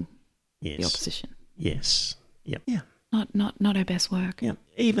defending Yes. the opposition. Yes. Yep. Yeah. Not her best work. Yeah.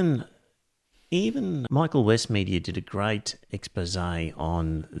 Even Michael West Media did a great expose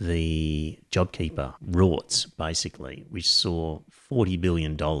on the JobKeeper rorts, basically, which saw $40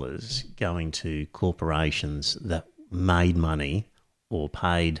 billion going to corporations that made money or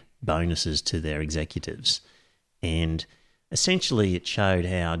paid bonuses to their executives. And essentially it showed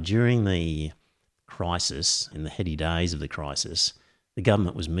how during the crisis, in the heady days of the crisis, the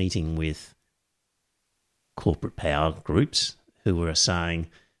government was meeting with corporate power groups who were saying,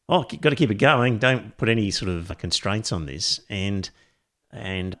 oh, you've got to keep it going, don't put any sort of constraints on this. And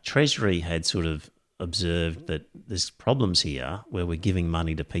Treasury had sort of observed that there's problems here where we're giving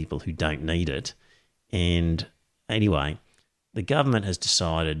money to people who don't need it. And anyway, the government has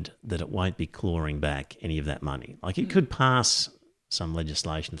decided that it won't be clawing back any of that money. Like it could pass some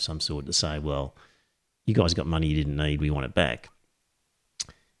legislation of some sort to say, well, you guys got money you didn't need, we want it back.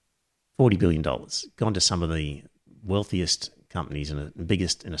 $40 billion gone to some of the wealthiest companies and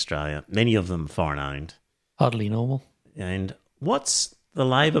biggest in Australia, many of them foreign owned. Hardly normal. And what's the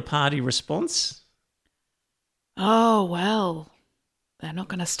Labor Party response? Oh, well, they're not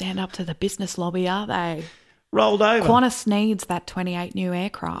going to stand up to the business lobby, are they? Rolled over. Qantas needs that 28 new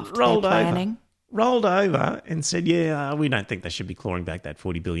aircraft. Rolled they're planning. Rolled over and said, yeah, we don't think they should be clawing back that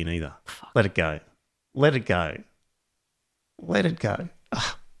 $40 billion either. Fuck. Let it go. Let it go. Let it go.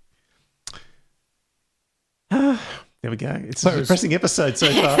 There we go. It's a depressing episode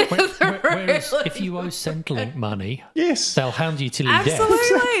so far. Whereas if you owe Centrelink money, Yes. they'll hound you till you death.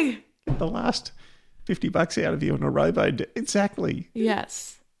 Absolutely. Get the last $50 out of you on a robo. Exactly.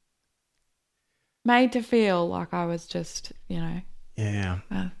 Yes. Made to feel like I was just, Yeah.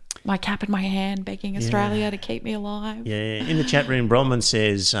 my cap in my hand, begging Australia to keep me alive. Yeah. In the chat room, Bronwyn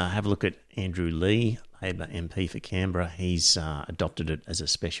says, have a look at Andrew Lee, Labor MP for Canberra. He's adopted it as a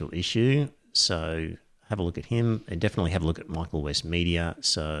special issue. So have a look at him and definitely have a look at Michael West Media.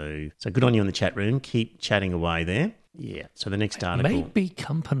 So good on you in the chat room. Keep chatting away there. Yeah. So the next article. Maybe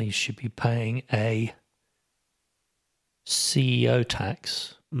companies should be paying a CEO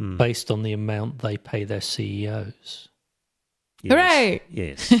tax based on the amount they pay their CEOs. Yes. Hooray!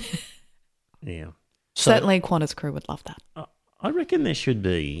 Yes. Yeah. Certainly Qantas crew would love that. I reckon there should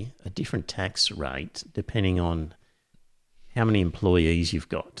be a different tax rate depending on how many employees you've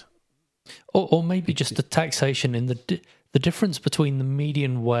got. Or maybe just the taxation in the difference between the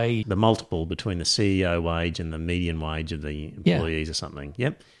median wage. The multiple between the CEO wage and the median wage of the employees or something.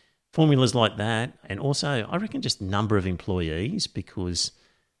 Yep. Formulas like that. And also, I reckon just number of employees, because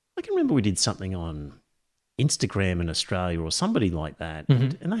I can remember we did something on Instagram in Australia or somebody like that.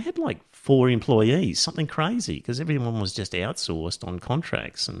 And they had like 4 employees, something crazy, because everyone was just outsourced on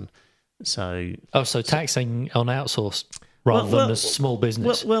contracts. And so... Oh, so taxing on outsourced rather than a small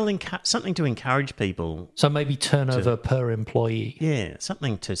business. Something to encourage people. So maybe turnover per employee. Yeah,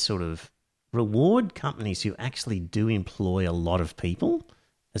 something to sort of reward companies who actually do employ a lot of people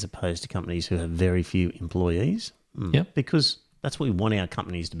as opposed to companies who have very few employees. Yep. Because that's what we want our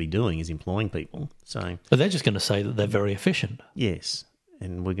companies to be doing, is employing people. So, but they're just going to say that they're very efficient. Yes.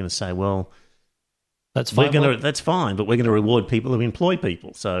 And we're going to say, well, that's fine. That's fine, but we're going to reward people who employ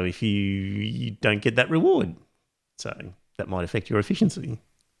people. So if you don't get that reward, so that might affect your efficiency.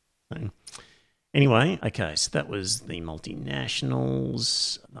 So, anyway, okay, so that was the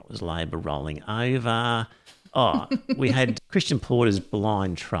multinationals. That was Labor rolling over. Oh, we had Christian Porter's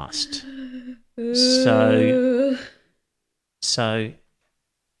Blind Trust. So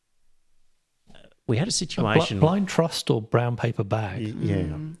we had a situation... Blind Trust or brown paper bag?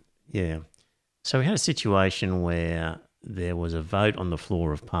 Yeah. So we had a situation where there was a vote on the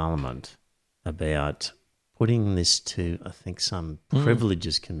floor of Parliament about putting this to, I think, some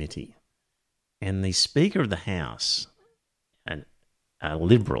privileges committee. And the Speaker of the House, a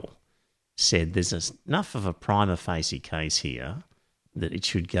Liberal, said there's enough of a prima facie case here that it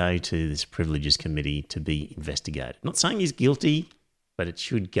should go to this privileges committee to be investigated. Not saying he's guilty, but it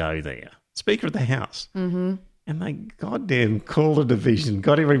should go there. Speaker of the House. Mm-hmm. And they goddamn called a division,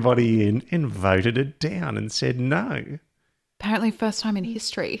 got everybody in and voted it down and said no. Apparently first time in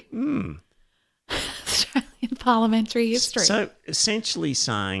history. Australian parliamentary history. So essentially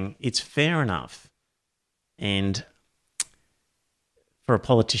saying it's fair enough and for a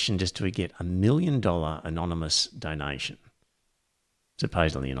politician just to get $1 million anonymous donation,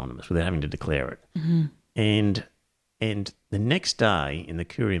 supposedly anonymous, without having to declare it. Mm-hmm. And the next day in the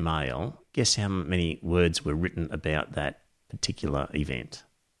Courier Mail, guess how many words were written about that particular event?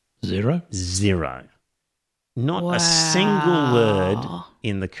 0? 0. Not Wow. a single word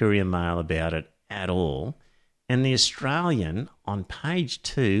in the Courier Mail about it at all. And the Australian on page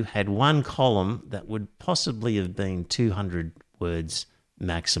 2 had one column that would possibly have been 200 words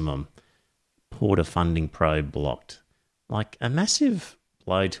maximum. Porter funding probe blocked. Like a massive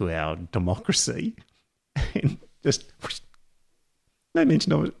blow to our democracy. And just no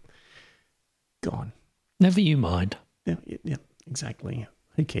mention of it. Gone. Never you mind. Yeah, exactly.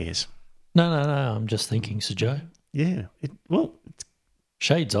 Who cares? No. I'm just thinking, Sir Joe. Yeah. It's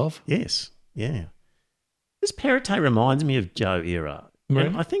Shades of. yes. Yeah. This Perrottet reminds me of Joe era. Really?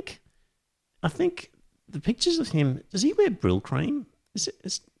 And I think the pictures of him, does he wear Brill cream? Is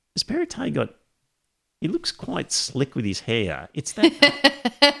Perrottet got, he looks quite slick with his hair. It's that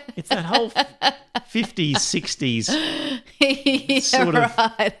whole 50s, 60s sort of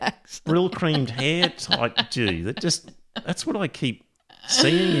Brill creamed hair type Jew. That's what I keep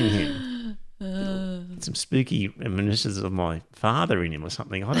seeing in him. Some spooky reminiscences of my father in him or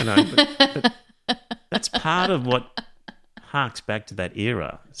something. I don't know. But that's part of what harks back to that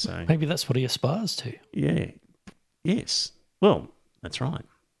era. So Maybe that's what he aspires to. yeah. Yes. Well, that's right.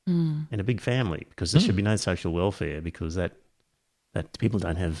 And a big family, because there should be no social welfare, because that people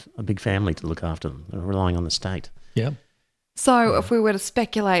don't have a big family to look after them. They're relying on the state. Yeah. So if we were to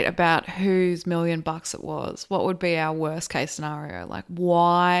speculate about whose $1 million it was, what would be our worst case scenario? Like,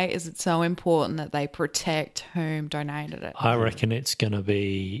 why is it so important that they protect whom donated it? I reckon it's going to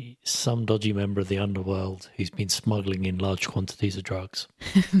be some dodgy member of the underworld who's been smuggling in large quantities of drugs.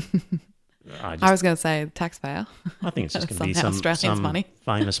 I was going to say the taxpayer. I think it's just going to be Somehow some Australians' money.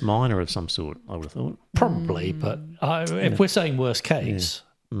 famous miner of some sort, I would have thought. Probably, but if we're saying worst case,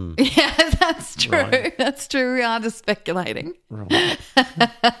 Yeah, that's true. Right. That's true. We are just speculating. Right.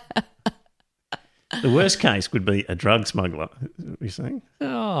 The worst case would be a drug smuggler, is what you're saying?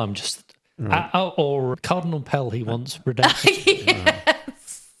 I'm just... or Cardinal Pell, he wants redemption.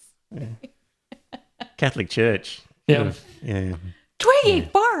 Yes. Catholic Church. Yeah. Yeah. Twiggy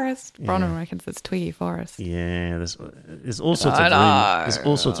Forest. Bronwyn reckons it's Twiggy Forest. Yeah, there's all sorts of there's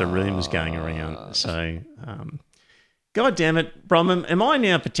all sorts of rumours going around. So, God damn it, Bronwyn, am I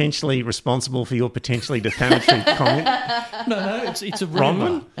now potentially responsible for your potentially defamatory comment? No, it's a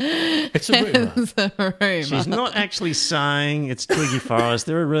rumour. Bronwyn? It's a rumour. It's a rumour. She's not actually saying it's Twiggy Forest.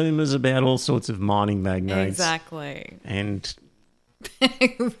 There are rumours about all sorts of mining magnates. Exactly. And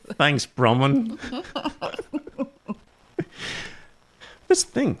thanks, Bronwyn. That's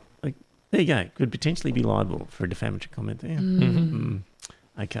the thing. Like, there you go. Could potentially be liable for a defamatory comment there.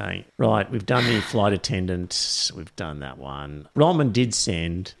 Okay. Right. We've done the flight attendants. We've done that one. Bronwyn did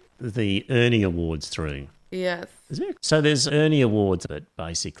send the Ernie Awards through. Yes. Is there? So there's Ernie Awards, but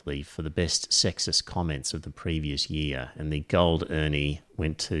basically for the best sexist comments of the previous year. And the gold Ernie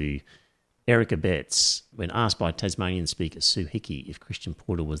went to Erica Betts when asked by Tasmanian Speaker Sue Hickey if Christian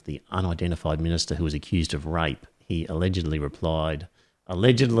Porter was the unidentified minister who was accused of rape. He allegedly replied,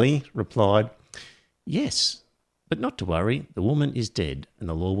 yes, but not to worry, the woman is dead and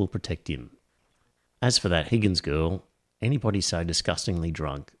the law will protect him. As for that Higgins girl, anybody so disgustingly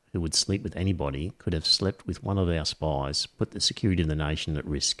drunk who would sleep with anybody could have slept with one of our spies, put the security of the nation at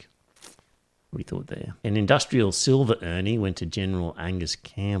risk. We thought there. An industrial silver Ernie went to General Angus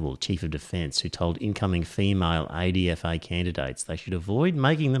Campbell, Chief of Defence, who told incoming female ADFA candidates they should avoid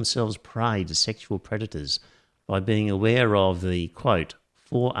making themselves prey to sexual predators by being aware of the, quote,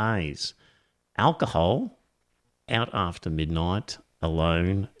 4 A's: alcohol, out after midnight,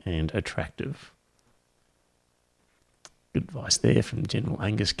 alone and attractive. Good advice there from General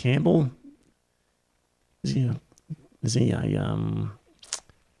Angus Campbell. Is he a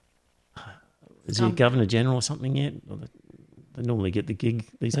Governor General or something yet? They normally get the gig,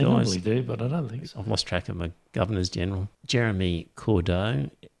 these They guys. normally do, but I don't think so. I've lost track of my Governors General. Jeremy Cordeaux,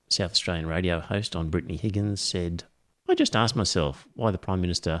 South Australian radio host on Brittany Higgins, said, I just asked myself why the Prime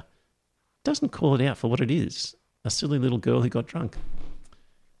Minister doesn't call it out for what it is, a silly little girl who got drunk.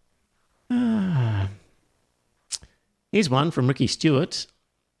 Here's one from Ricky Stewart,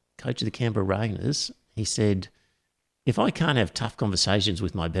 coach of the Canberra Rainers. He said, if I can't have tough conversations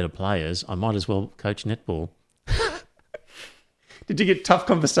with my better players, I might as well coach netball. Did you get tough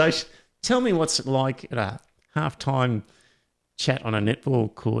conversation? Tell me what's it like at a halftime chat on a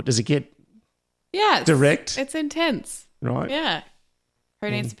netball court? Does it get Yeah, direct? It's intense. Right. Yeah. Who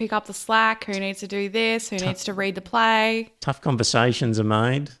needs to pick up the slack? Who needs to do this? Who needs to read the play? Tough conversations are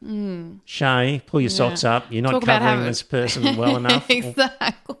made. Shay, pull your socks up. You're not covering this person well enough.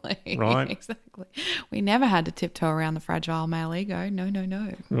 Exactly. Right. Exactly. We never had to tiptoe around the fragile male ego. No.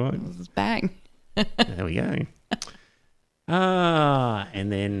 Right. It was bang. There we go.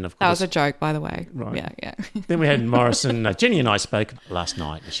 And then, of course... That was a joke, by the way. Right. Yeah. Then we had Morrison. Jenny and I spoke last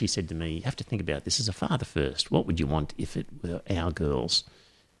night, and she said to me, you have to think about this as a father first. What would you want if it were our girls?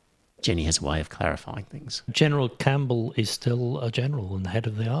 Jenny has a way of clarifying things. General Campbell is still a general and the head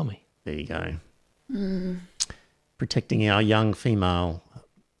of the army. There you go. Protecting our young female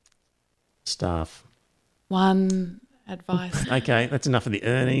staff. One advice. Okay, that's enough of the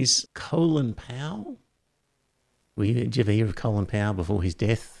Ernies. Colin Powell. Did you ever hear of Colin Powell before his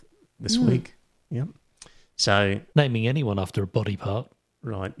death this week? Yep. So... Naming anyone after a body part.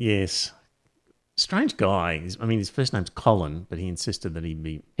 Right, yes. Strange guy. His first name's Colin, but he insisted that he'd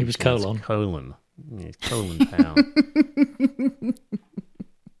be... He was Colin. Colin. Yes, Colin Powell.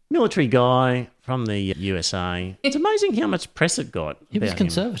 Military guy from the USA. It's amazing how much press it got. He was about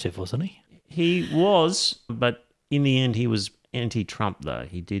conservative, wasn't he? He was, but in the end he was anti-Trump, though.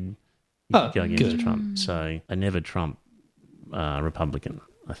 He did go against Trump. So a never Trump Republican,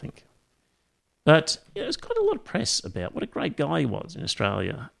 I think. But it's got a lot of press about what a great guy he was in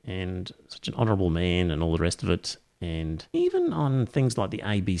Australia and such an honourable man and all the rest of it. And even on things like the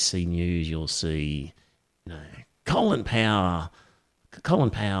ABC News, you'll see, Colin Powell,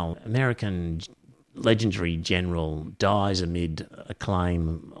 American legendary general, dies amid a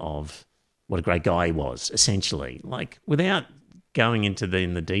claim of what a great guy he was, essentially. Like, without going into the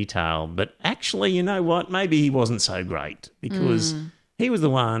detail, but actually, you know what? Maybe he wasn't so great because... He was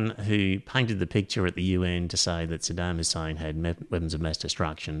the one who painted the picture at the UN to say that Saddam Hussein had weapons of mass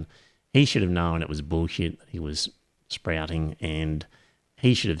destruction. He should have known it was bullshit that he was sprouting, and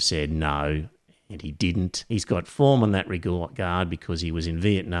he should have said no, and he didn't. He's got form on that regard because he was in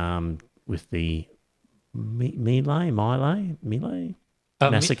Vietnam with the My Lai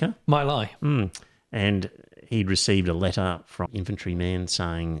massacre. My Lai. And he'd received a letter from infantrymen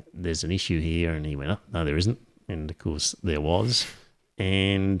saying there's an issue here, and he went, oh, no, there isn't. And, of course, there was.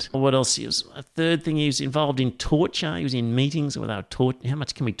 And what else? He was a third thing. He was involved in torture. He was in meetings where they were how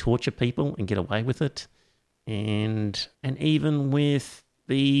much can we torture people and get away with it? And even with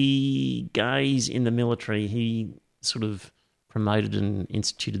the gays in the military, he sort of promoted and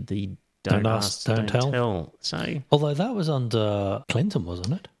instituted the Don't Ask, Don't Tell. So, although that was under Clinton,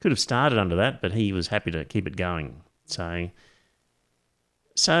 wasn't it? Could have started under that, but he was happy to keep it going. So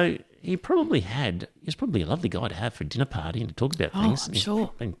he was probably a lovely guy to have for a dinner party and to talk about things. I'm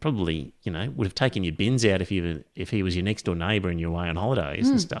sure. And probably, would have taken your bins out if he was your next door neighbour and you were away on holidays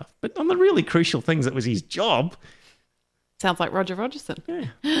and stuff. But on the really crucial things that was his job. Sounds like Roger Rogerson.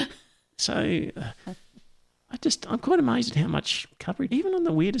 Yeah. So I'm quite amazed at how much coverage, even on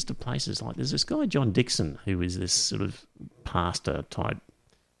the weirdest of places. Like there's this guy, John Dixon, who is this sort of pastor type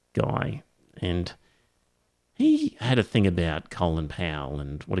guy, and he had a thing about Colin Powell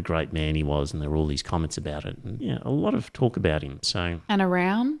and what a great man he was, and there were all these comments about it, and a lot of talk about him. So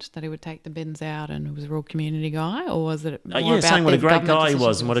around that he would take the bins out and he was a real community guy, or was it more about saying what a great guy he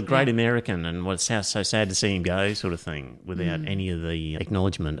was decisions? and what a great American and what's so sad to see him go, sort of thing, without any of the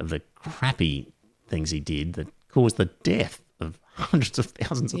acknowledgement of the crappy things he did that caused the death of hundreds of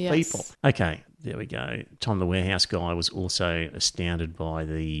thousands of people. Okay, there we go. Tom the Warehouse Guy was also astounded by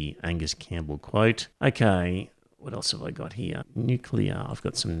the Angus Campbell quote. Okay, what else have I got here? Nuclear, I've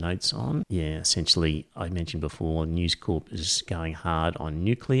got some notes on. Yeah, essentially, I mentioned before, News Corp is going hard on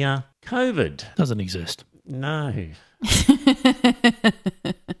nuclear. COVID. Doesn't exist. No.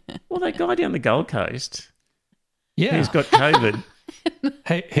 Well, that guy down the Gold Coast who's got COVID...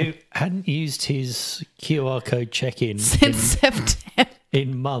 Who hadn't used his QR code check-in since September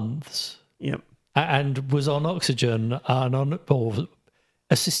in months. Yep. And was on oxygen and or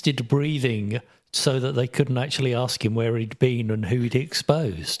assisted breathing so that they couldn't actually ask him where he'd been and who he'd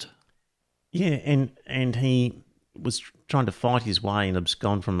exposed. Yeah, and he was trying to fight his way and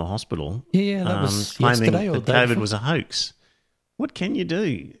abscond from the hospital. Yeah, that was claiming yesterday or that COVID was a hoax. What can you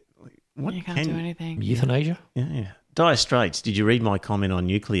do? You can't do anything. Euthanasia? Yeah. Dire Straits, did you read my comment on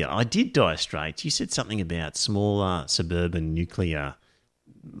nuclear? I did, Dire Straits. You said something about smaller suburban nuclear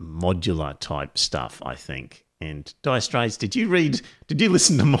modular type stuff, I think. And Dire Straits, did you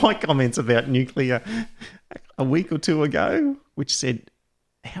listen to my comments about nuclear a week or two ago, which said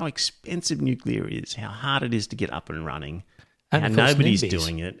how expensive nuclear is, how hard it is to get up and running, and how nobody's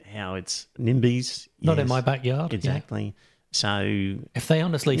doing it, how it's NIMBYs. Not in my backyard. Exactly. So If they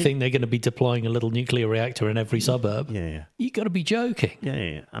honestly think they're going to be deploying a little nuclear reactor in every suburb, you got to be joking.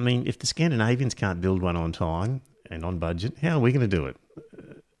 yeah, I mean, if the Scandinavians can't build one on time and on budget, how are we going to do it?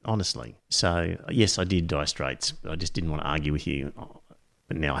 Honestly. So, yes, I did die straight. I just didn't want to argue with you.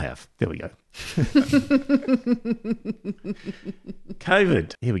 But now I have. There we go.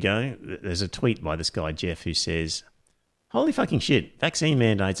 COVID. Here we go. There's a tweet by this guy, Jeff, who says, holy fucking shit, vaccine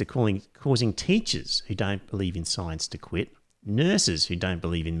mandates are causing teachers who don't believe in science to quit, nurses who don't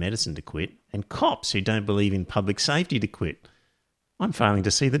believe in medicine to quit, and cops who don't believe in public safety to quit. I'm failing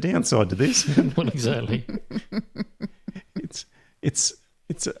to see the downside to this. Well, exactly.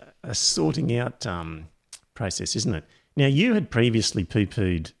 It's a sorting out process, isn't it? Now, you had previously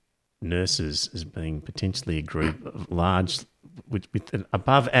poo-pooed nurses as being potentially a group of large, with an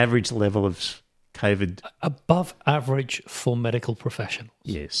above average level of COVID. Above average for medical professionals.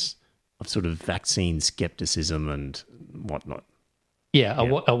 Yes, of sort of vaccine skepticism and whatnot. Yeah,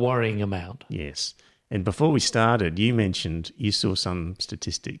 a worrying amount. Yes. And before we started, you mentioned you saw some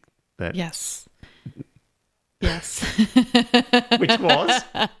statistic that... Yes. Which was?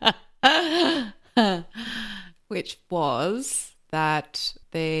 Which was that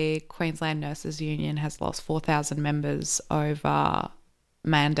the Queensland Nurses Union has lost 4,000 members over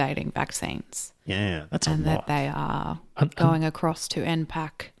mandating vaccines. Yeah, that's a lot. And that they are going across to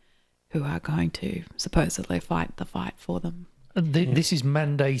NPAC, who are going to supposedly fight the fight for them. This is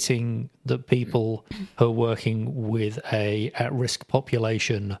mandating that people who are working with a at-risk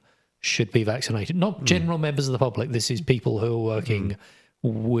population should be vaccinated. Not general members of the public. This is people who are working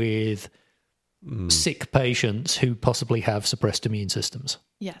with sick patients who possibly have suppressed immune systems.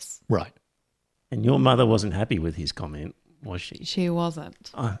 Yes. Right. And your mother wasn't happy with his comment, was she? She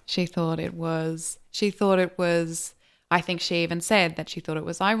wasn't. She thought it was, I think she even said that she thought it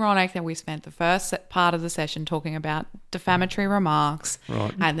was ironic that we spent the first part of the session talking about defamatory remarks,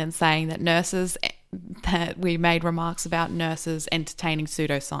 right, and then saying that we made remarks about nurses entertaining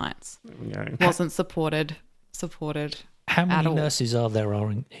pseudoscience. Wasn't supported How many at all. nurses are there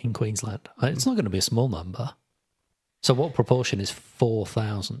in Queensland? It's not going to be a small number. So what proportion is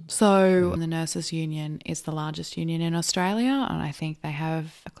 4,000? So the Nurses Union is the largest union in Australia, and I think they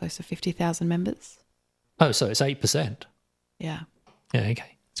have close to 50,000 members. Oh, so it's 8%. Yeah. Yeah,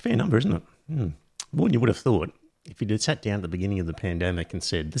 okay. It's a fair number, isn't it? More than you would have thought. If you'd have sat down at the beginning of the pandemic and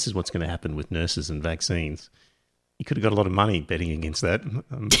said, this is what's going to happen with nurses and vaccines, you could have got a lot of money betting against that. You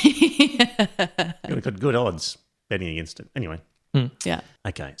would have got good odds betting against it. Anyway. Yeah.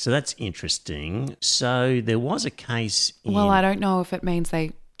 Okay, so that's interesting. So there was a case in... Well, I don't know if it means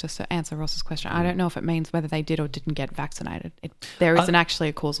just to answer Ross's question, I don't know if it means whether they did or didn't get vaccinated. There isn't actually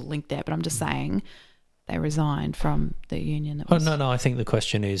a causal link there, but I'm just saying they resigned from the union. That was... No, I think the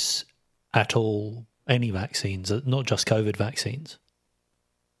question is at all any vaccines, not just COVID vaccines.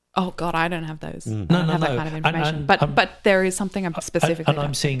 Oh, God, I don't have those. I No, don't have that kind of information. But there is something I'm specifically... And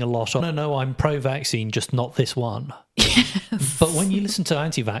I'm seeing a lot of, no, I'm pro-vaccine, just not this one. Yes. But when you listen to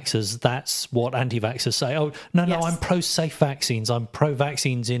anti-vaxxers, that's what anti-vaxxers say. Oh, no, Yes. I'm pro-safe vaccines. I'm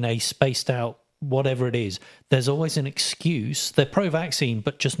pro-vaccines in a spaced-out whatever it is. There's always an excuse. They're pro-vaccine,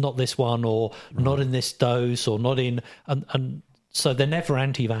 but just not this one, or not in this dose, or not in... And so they're never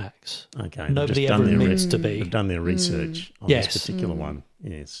anti-vax. Okay. Nobody ever admits to be. They've done their research on this particular one.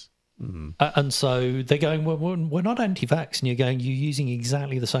 Yes. And so they're going, well, we're not anti-vax. And you're going, you're using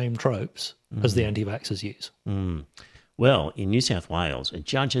exactly the same tropes as the anti-vaxxers use. Well, in New South Wales, a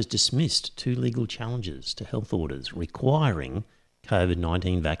judge has dismissed 2 legal challenges to health orders requiring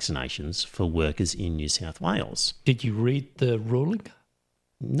COVID-19 vaccinations for workers in New South Wales. Did you read the ruling?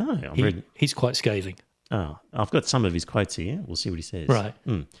 No, he's quite scathing. Oh, I've got some of his quotes here. We'll see what he says. Right.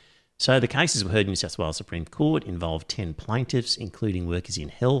 So the cases were heard in New South Wales Supreme Court, involved 10 plaintiffs, including workers in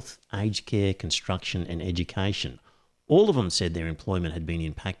health, aged care, construction and education. All of them said their employment had been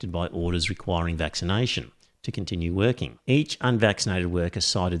impacted by orders requiring vaccination to continue working. Each unvaccinated worker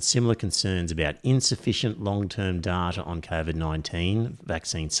cited similar concerns about insufficient long-term data on COVID-19,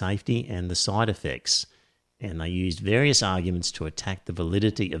 vaccine safety and the side effects. And they used various arguments to attack the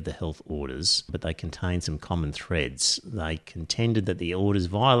validity of the health orders, but they contained some common threads. They contended that the orders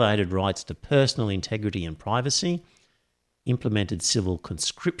violated rights to personal integrity and privacy, implemented civil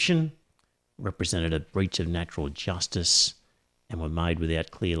conscription, represented a breach of natural justice, and were made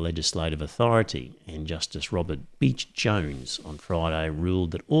without clear legislative authority. And Justice Robert Beach-Jones on Friday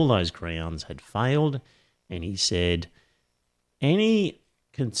ruled that all those grounds had failed, and he said, any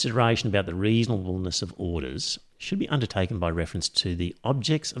consideration about the reasonableness of orders should be undertaken by reference to the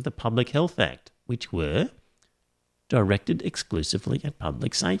objects of the Public Health Act, which were directed exclusively at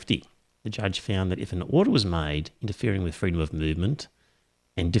public safety. the judge found that if an order was made interfering with freedom of movement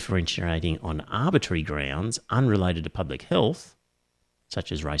and differentiating on arbitrary grounds unrelated to public health,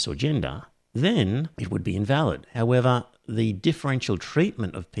 such as race or gender, then it would be invalid. However, the differential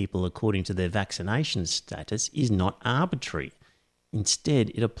treatment of people according to their vaccination status is not arbitrary. Instead,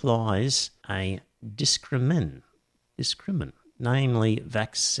 it applies a discrimin, namely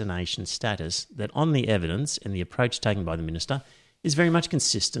vaccination status, that on the evidence and the approach taken by the minister is very much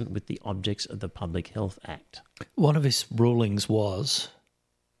consistent with the objects of the Public Health Act. One of his rulings was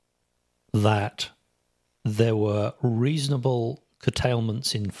that there were reasonable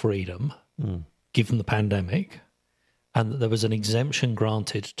curtailments in freedom given the pandemic, and that there was an exemption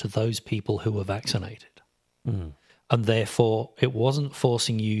granted to those people who were vaccinated. And therefore, it wasn't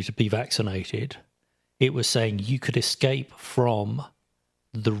forcing you to be vaccinated. It was saying you could escape from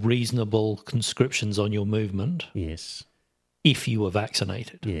the reasonable conscriptions on your movement Yes. if you were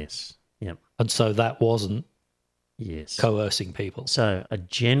vaccinated. Yes. Yep. And so that wasn't Yes. coercing people. So a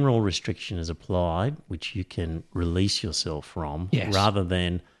general restriction is applied, which you can release yourself from, Yes. rather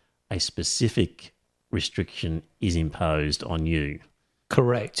than a specific restriction is imposed on you.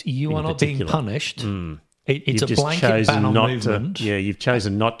 Correct. You In are not being particular. punished. It's You've a just blanket chosen ban on not movement, to. Yeah, you've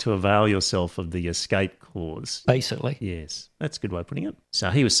chosen not to avail yourself of the escape clause. basically. Yes, that's a good way of putting it. So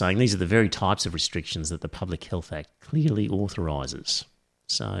he was saying these are the very types of restrictions that the Public Health Act clearly authorises.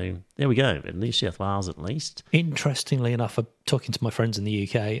 So there we go, in New South Wales at least. Interestingly enough, I'm talking to my friends in the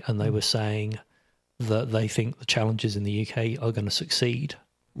UK, and they were saying that they think the challenges in the UK are going to succeed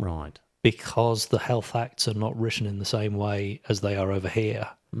Right. because the health acts are not written in the same way as they are over here,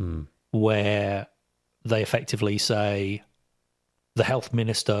 where they effectively say the health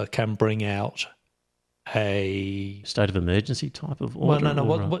minister can bring out a... State of emergency type of Well, order?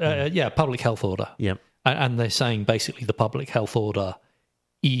 no, public health order. Yep. And they're saying basically the public health order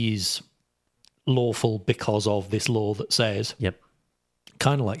is lawful because of this law that says, Yep.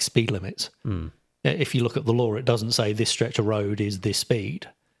 kind of like speed limits. If you look at the law, it doesn't say this stretch of road is this speed.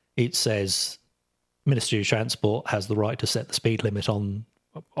 It says Ministry of Transport has the right to set the speed limit on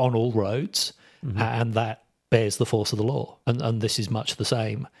all roads, and that bears the force of the law. And this is much the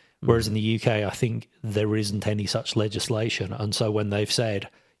same. Whereas in the UK, I think there isn't any such legislation. And so when they've said,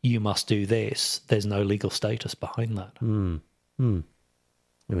 you must do this, there's no legal status behind that.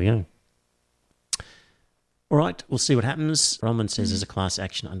 There we go. All right, we'll see what happens. Roman says there's a class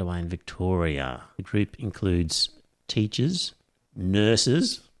action underway in Victoria. The group includes teachers,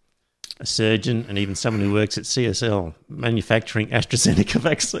 nurses, a surgeon, and even someone who works at CSL, manufacturing AstraZeneca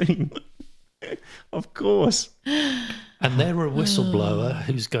vaccine. Of course. And they're a whistleblower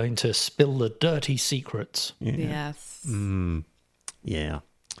who's going to spill the dirty secrets. Yes. Yeah.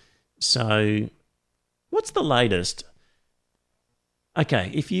 So, what's the latest?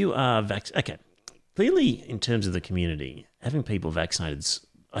 Okay, if you are okay, clearly in terms of the community, having people vaccinated,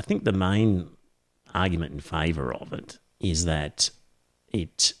 I think the main argument in favour of it is that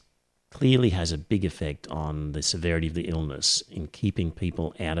it clearly has a big effect on the severity of the illness in keeping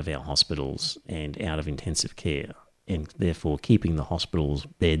people out of our hospitals and out of intensive care, and therefore keeping the hospitals'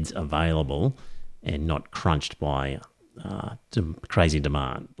 beds available and not crunched by crazy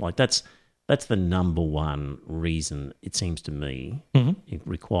demand. Like that's the number one reason, it seems to me, in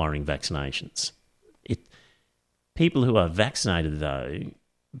requiring vaccinations. People who are vaccinated, though,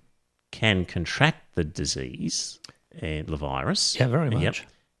 can contract the disease and the virus. Yeah, very much.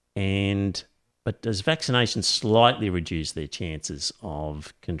 But does vaccination slightly reduce their chances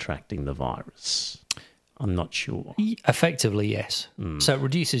of contracting the virus? I'm not sure. Effectively, yes. So it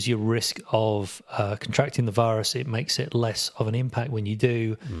reduces your risk of contracting the virus. It makes it less of an impact when you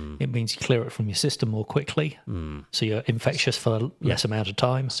do. It means you clear it from your system more quickly. So you're infectious for less amount of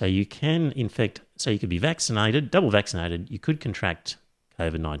time. So you can infect, so you could be vaccinated, double vaccinated, you could contract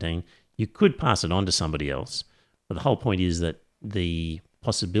COVID-19, you could pass it on to somebody else. But the whole point is that the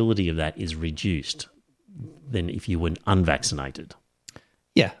possibility of that is reduced than if you were unvaccinated.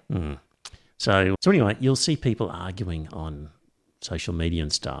 Yeah. So anyway, you'll see people arguing on social media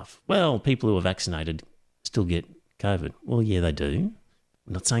and stuff. Well, people who are vaccinated still get COVID. Well, yeah, they do.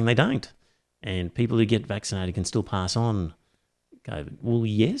 I'm not saying they don't. And people who get vaccinated can still pass on COVID. Well,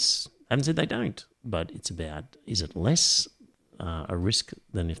 yes, I haven't said they don't. But it's about, is it less a risk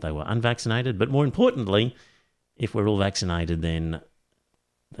than if they were unvaccinated? But more importantly, if we're all vaccinated, then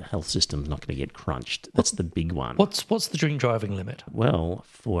the health system's not going to get crunched. That's the big one. What's the drink driving limit? Well,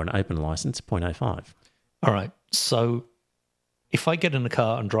 for an open licence, 0.05. All right. So if I get in a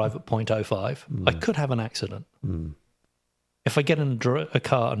car and drive at 0.05, I could have an accident. If I get in a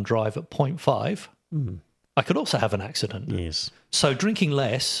car and drive at 0.5, I could also have an accident. Yes. So drinking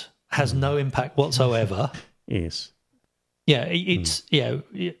less has no impact whatsoever. Yes. Yeah, it's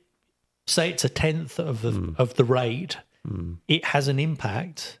say it's a tenth of the rate. It has an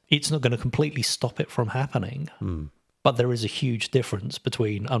impact. It's not going to completely stop it from happening. But there is a huge difference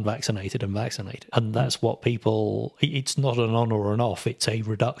between unvaccinated and vaccinated. And that's what people, it's not an on or an off, it's a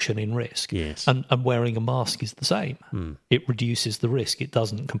reduction in risk. Yes. And wearing a mask is the same. It reduces the risk. It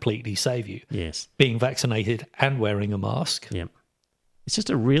doesn't completely save you. Yes. Being vaccinated and wearing a mask. Yep. It's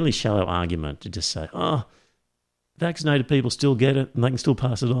just a really shallow argument to just say, vaccinated people still get it and they can still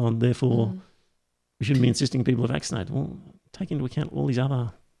pass it on, therefore we shouldn't be insisting people are vaccinated. Well, take into account all these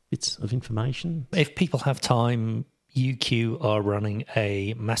other bits of information. If people have time, UQ are running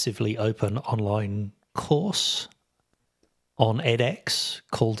a massively open online course on edX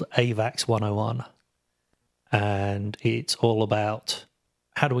called AVAX 101. And it's all about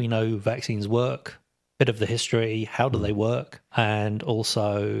how do we know vaccines work, bit of the history, how do they work, and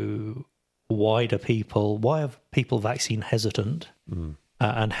also why are people vaccine hesitant,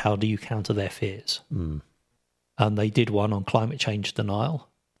 and how do you counter their fears? And they did one on climate change denial,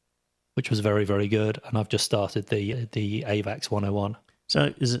 which was very, very good. And I've just started the AVAX 101.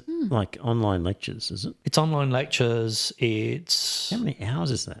 So is it like online lectures, is it? It's online lectures. It's... How many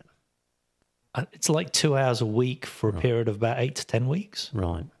hours is that? It's like 2 hours a week for a period of about 8 to 10 weeks.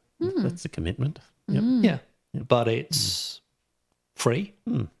 Right. That's a commitment. Yep. Yeah. But it's free.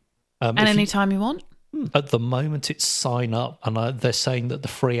 And anytime you want? At the moment, it's sign up. And they're saying that the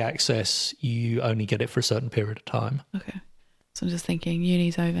free access, you only get it for a certain period of time. Okay. So I'm just thinking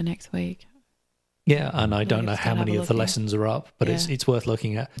uni's over next week. Yeah, and I don't know how many of the looking. lessons are up, but it's worth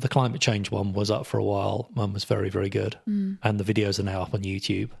looking at. The climate change one was up for a while. One was very, very good. And the videos are now up on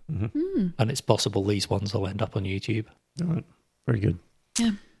YouTube. And it's possible these ones will end up on YouTube. All right. Very good.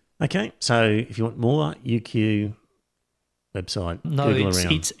 Yeah. Okay. So if you want more, UQ website. No, Google it's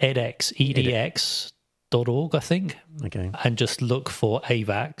around. edX, edx.org, I think. Okay. And just look for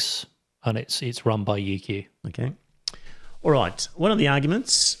AVAX, and it's run by UQ. Okay. All right. One of the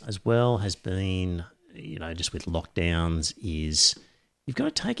arguments as well has been, just with lockdowns is you've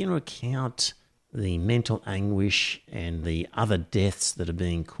got to take into account the mental anguish and the other deaths that are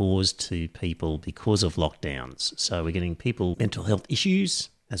being caused to people because of lockdowns. So we're getting people mental health issues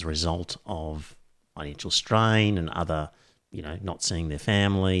as a result of financial strain and other, not seeing their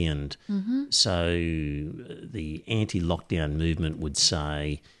family. And so the anti-lockdown movement would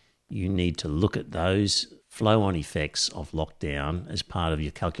say you need to look at those flow-on effects of lockdown as part of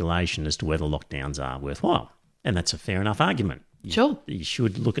your calculation as to whether lockdowns are worthwhile. And that's a fair enough argument. Sure. You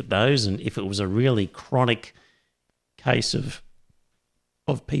should look at those, and if it was a really chronic case of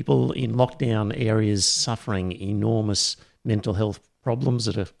people in lockdown areas suffering enormous mental health problems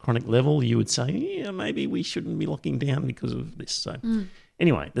at a chronic level, you would say, yeah, maybe we shouldn't be locking down because of this. So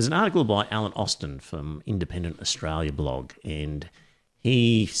anyway, there's an article by Alan Austin from Independent Australia blog, and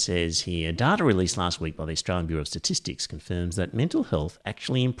he says here, data released last week by the Australian Bureau of Statistics confirms that mental health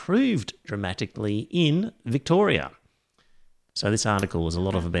actually improved dramatically in Victoria. So this article was a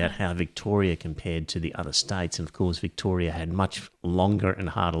lot about how Victoria compared to the other states, and of course Victoria had much longer and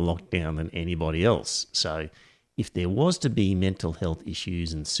harder lockdown than anybody else. So if there was to be mental health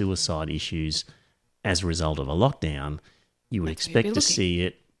issues and suicide issues as a result of a lockdown, you would expect to see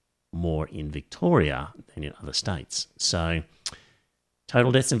it more in Victoria than in other states. So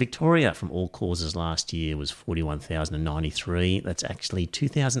total deaths in Victoria from all causes last year was 41,093. That's actually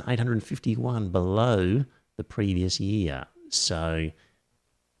 2,851 below the previous year. So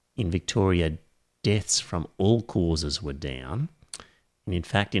in Victoria, deaths from all causes were down. And in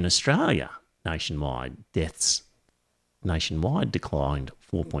fact, in Australia, nationwide, deaths nationwide declined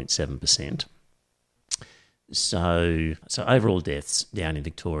 4.7%. So overall deaths down in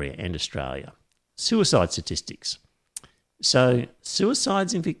Victoria and Australia. Suicide statistics. So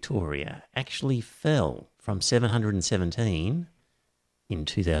suicides in Victoria actually fell from 717 in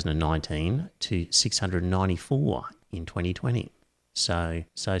 2019 to 694 in 2020. So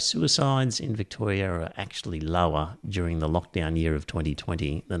suicides in Victoria are actually lower during the lockdown year of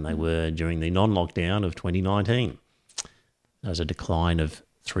 2020 than they were during the non-lockdown of 2019. There's a decline of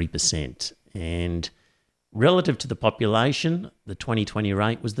 3%. And relative to the population, the 2020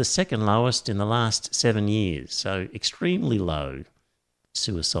 rate was the second lowest in the last 7 years. So extremely low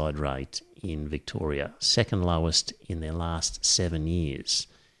suicide rate in Victoria, second lowest in their last 7 years.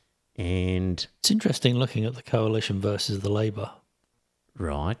 And it's interesting looking at the Coalition versus the Labor.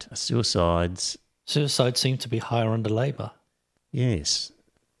 Right, suicides seem to be higher under Labor. Yes.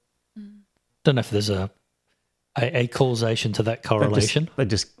 Don't know if there's a causation to that correlation. They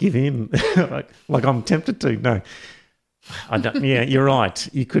just give in, like I'm tempted to. No, Yeah, you're right.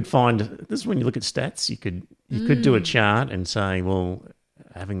 You could find this is when you look at stats. You could do a chart and say, well,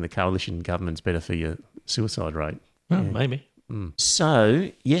 having the coalition government's better for your suicide rate. Well, maybe. So,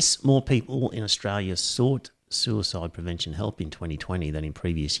 yes, more people in Australia sought suicide prevention help in 2020 than in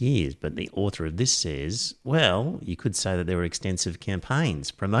previous years. But the author of this says, well, you could say that there were extensive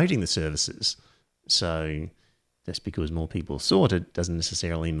campaigns promoting the services. So just because more people sought it doesn't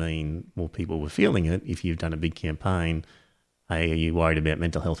necessarily mean more people were feeling it. If you've done a big campaign, hey, are you worried about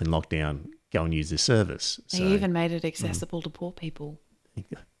mental health in lockdown? Go and use this service. They even made it accessible to poor people.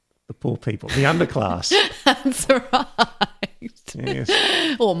 The poor people, the underclass. That's right. Yes.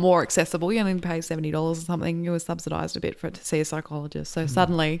 Or more accessible. You only pay $70 or something. You were subsidised a bit for it to see a psychologist. So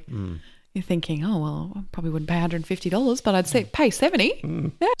suddenly you're thinking, oh, well, I probably wouldn't pay $150, but I'd pay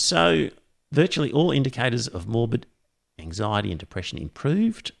 $70. Yeah. So virtually all indicators of morbid anxiety and depression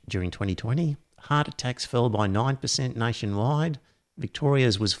improved during 2020. Heart attacks fell by 9% nationwide.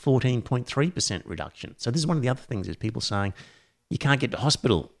 Victoria's was 14.3% reduction. So this is one of the other things is people saying you can't get to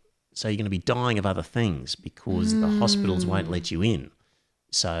hospital, so you're going to be dying of other things because the hospitals won't let you in.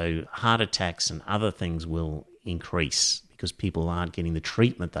 So heart attacks and other things will increase because people aren't getting the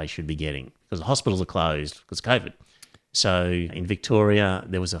treatment they should be getting because the hospitals are closed because of COVID. So in Victoria,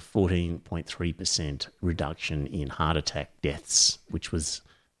 there was a 14.3% reduction in heart attack deaths, which was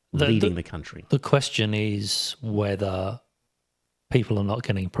leading the country. The question is whether people are not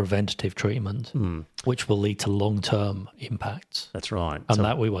getting preventative treatment, which will lead to long-term impacts. That's right. And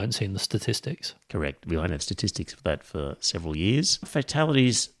that we won't see in the statistics. Correct. We won't have statistics for that for several years.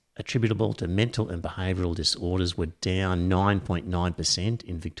 Fatalities attributable to mental and behavioural disorders were down 9.9%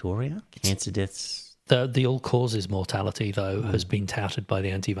 in Victoria. Cancer deaths... The all-causes mortality, though, has been touted by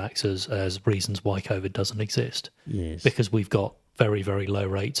the anti-vaxxers as reasons why COVID doesn't exist. Yes. Because we've got very, very low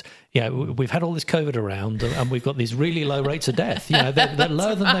rates. Yeah, we've had all this COVID around and we've got these really low rates of death. You know, they're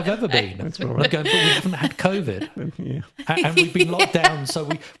lower than they've ever been. That's right. But we haven't had COVID. Yeah. And we've been locked down, so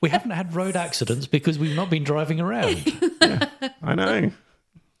we haven't had road accidents because we've not been driving around. Yeah, I know.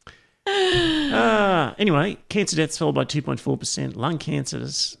 Anyway, cancer deaths fell by 2.4%. Lung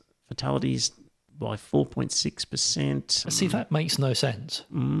cancers, fatalities by 4.6%. See, that makes no sense.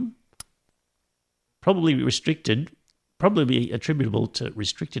 Probably attributable to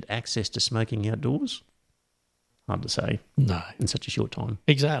restricted access to smoking outdoors. Hard to say. No. In such a short time.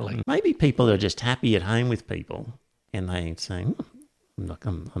 Exactly. Maybe people are just happy at home with people and they're saying,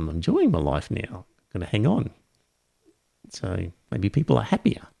 I'm enjoying my life now. I'm going to hang on. So maybe people are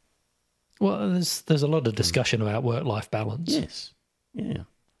happier. Well, there's a lot of discussion about work-life balance. Yes. Yeah.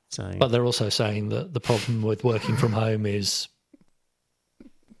 So, but they're also saying that the problem with working from home is...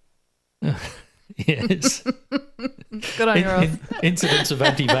 Yes. Good on your incidents of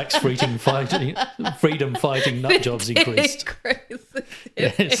anti-vax freedom fighting nut jobs increased.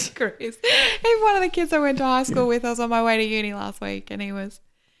 Increased. Even one of the kids I went to high school with, I was on my way to uni last week and he was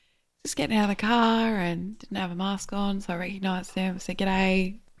just getting out of the car and didn't have a mask on, so I recognised him. I said,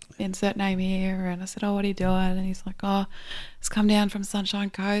 "G'day, insert name here." And I said, "Oh, what are you doing?" And he's like, "Oh, just come down from Sunshine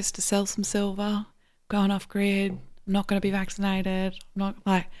Coast to sell some silver, going off grid. I'm not going to be vaccinated." I'm not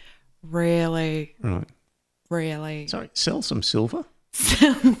like... Really? Right. Really? Sorry, sell some silver?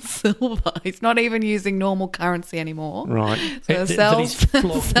 Sell silver. He's not even using normal currency anymore. Right. So he's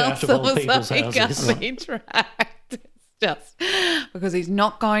flogged out of all people's so he houses. can't be tracked. It's just because he's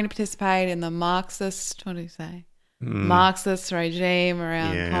not going to participate in the Marxist, what do you say? Marxist regime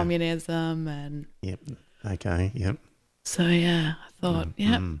around communism and... Yep. Okay, yep. So, yeah, I thought,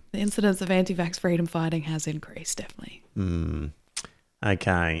 the incidence of anti-vax freedom fighting has increased, definitely.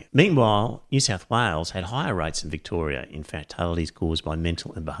 Okay. Meanwhile, New South Wales had higher rates than Victoria in fatalities caused by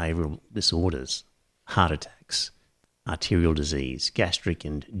mental and behavioural disorders, heart attacks, arterial disease, gastric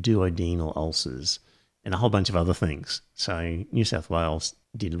and duodenal ulcers, and a whole bunch of other things. So New South Wales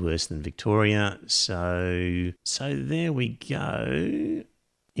did worse than Victoria. So there we go.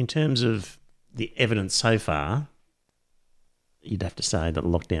 In terms of the evidence so far, you'd have to say that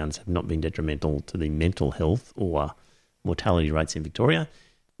lockdowns have not been detrimental to the mental health or mortality rates in Victoria.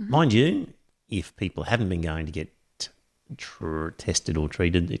 Mind you, if people haven't been going to get tested or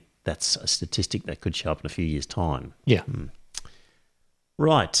treated, that's a statistic that could show up in a few years' time. Yeah.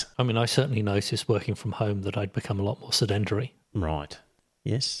 Right. I mean, I certainly noticed working from home that I'd become a lot more sedentary. Right.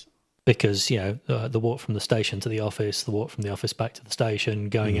 Yes. Because, the walk from the station to the office, the walk from the office back to the station,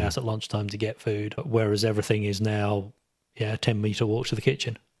 going out at lunchtime to get food, whereas everything is now, 10-metre walk to the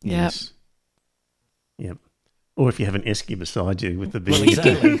kitchen. Yes. Yep. Or if you have an esky beside you with the big... Well,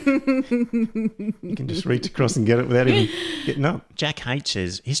 exactly. You can just reach across and get it without even getting up. Jack H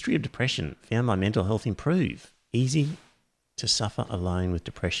says, history of depression. Found my mental health improve. Easy, to suffer alone with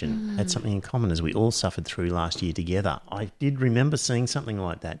depression had something in common, as we all suffered through last year together. I did remember seeing something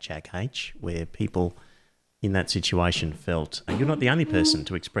like that, Jack H., where people in that situation felt, you're not the only person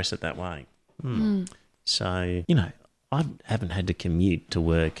to express it that way. So, I haven't had to commute to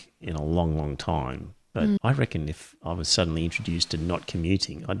work in a long, long time. But I reckon if I was suddenly introduced to not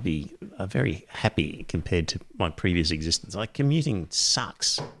commuting, I'd be very happy compared to my previous existence. Like, commuting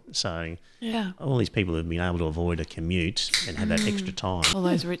sucks. So all these people have been able to avoid a commute and have that extra time. All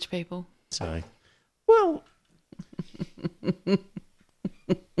those rich people. So, well,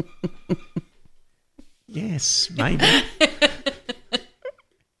 yes, maybe.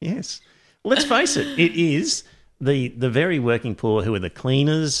 Yes. Well, let's face it, it is the very working poor who are the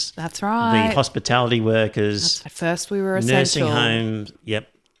cleaners. That's right. The hospitality workers. At first we were essential. Nursing homes. Yep.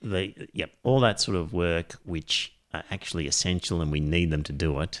 All that sort of work which are actually essential and we need them to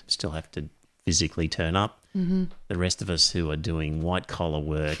do it, still have to physically turn up. Mm-hmm. The rest of us who are doing white-collar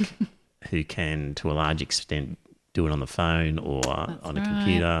work who can, to a large extent, do it on the phone or on a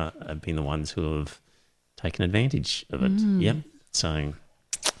computer have been the ones who have taken advantage of it. Yep. So...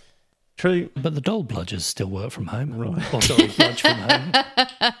 True. But the dole bludgers still work from home. Right. Or dole bludge from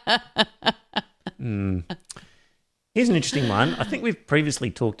home. Here's an interesting one. I think we've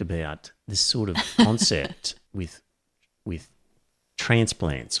previously talked about this sort of concept with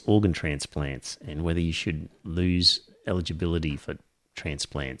transplants, organ transplants, and whether you should lose eligibility for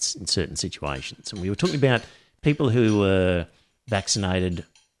transplants in certain situations. And we were talking about people who were vaccinated.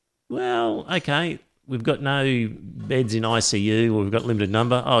 Well, okay, we've got no beds in ICU or we've got limited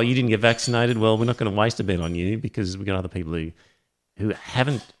number. Oh, you didn't get vaccinated? Well, we're not going to waste a bed on you because we've got other people who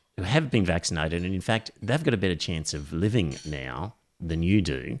have been vaccinated, and in fact, they've got a better chance of living now than you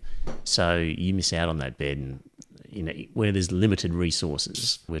do. So you miss out on that bed, and where there's limited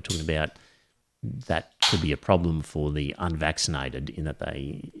resources. We're talking about that could be a problem for the unvaccinated in that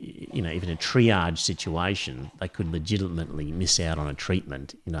they, even a triage situation, they could legitimately miss out on a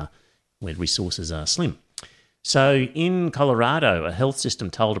treatment where resources are slim. So in Colorado, a health system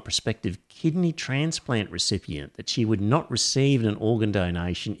told a prospective kidney transplant recipient that she would not receive an organ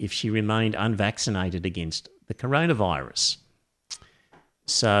donation if she remained unvaccinated against the coronavirus.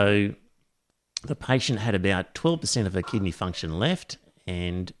 So the patient had about 12% of her kidney function left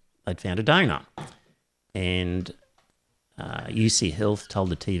and they'd found a donor. And UC Health told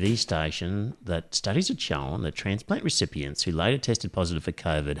the TV station that studies had shown that transplant recipients who later tested positive for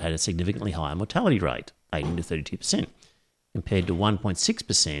COVID had a significantly higher mortality rate, 18 to 32%, compared to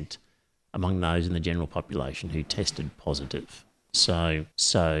 1.6% among those in the general population who tested positive. So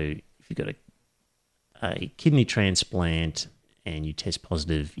if you've got a kidney transplant and you test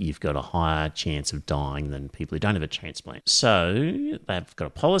positive, you've got a higher chance of dying than people who don't have a transplant. So they've got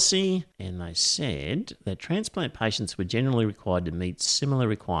a policy, and they said that transplant patients were generally required to meet similar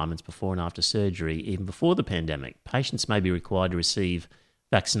requirements before and after surgery, even before the pandemic. Patients may be required to receive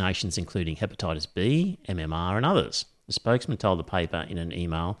vaccinations including hepatitis B, MMR, and others. The spokesman told the paper in an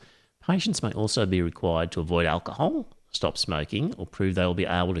email, patients may also be required to avoid alcohol, stop smoking, or prove they will be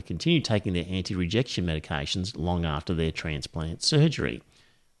able to continue taking their anti-rejection medications long after their transplant surgery.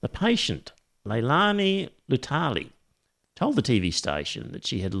 The patient, Leilani Lutali, told the TV station that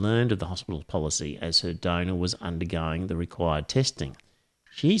she had learned of the hospital's policy as her donor was undergoing the required testing.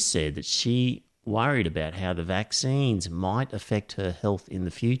 She said that she worried about how the vaccines might affect her health in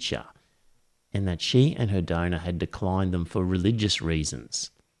the future and that she and her donor had declined them for religious reasons.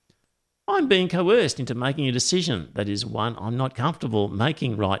 I'm being coerced into making a decision that is one I'm not comfortable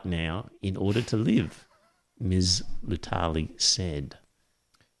making right now in order to live, Ms. Lutali said.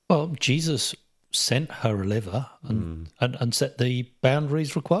 Well, Jesus sent her a liver and set the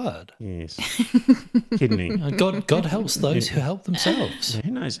boundaries required. Yes. Kidney. God helps those who help themselves.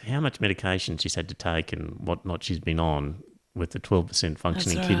 Who knows how much medication she's had to take and whatnot she's been on with the 12%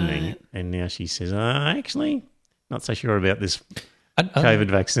 functioning kidney. And now she says, actually, not so sure about this COVID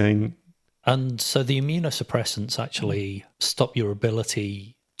vaccine. And so the immunosuppressants actually stop your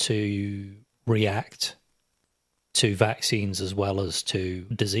ability to react to vaccines as well as to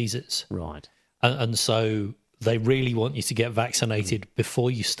diseases. Right. And so they really want you to get vaccinated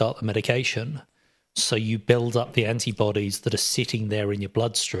before you start the medication, so you build up the antibodies that are sitting there in your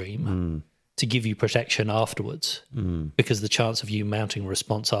bloodstream to give you protection afterwards, because the chance of you mounting a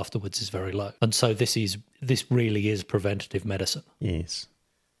response afterwards is very low. And so this really is preventative medicine. Yes.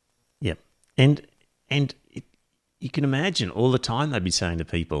 Yep. And you can imagine all the time they'd be saying to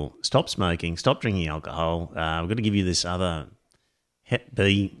people, stop smoking, stop drinking alcohol, we've got to give you this other Hep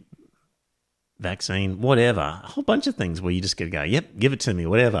B vaccine, whatever. A whole bunch of things where you just got to go, yep, give it to me,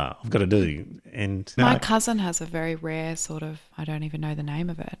 whatever I've got to do. And My cousin has a very rare sort of, I don't even know the name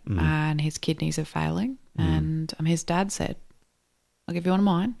of it, and his kidneys are failing. And his dad said, I'll give you one of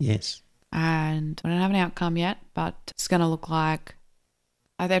mine. yes. And we don't have an outcome yet, but it's going to look like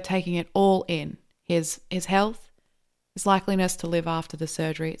they're taking it all in. His health, his likeliness to live after the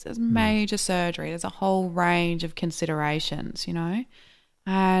surgery. It's a major surgery. There's a whole range of considerations, you know.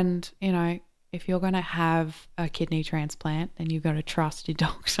 And, you know, if you're going to have a kidney transplant, then you've got to trust your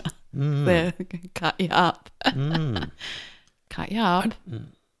doctor. They're going to cut you up. Cut you up,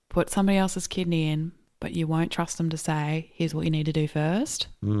 put somebody else's kidney in, but you won't trust them to say, here's what you need to do first.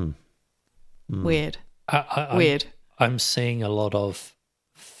 Weird. Weird. I'm seeing a lot of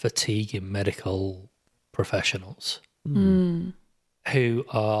fatigue in medical professionals who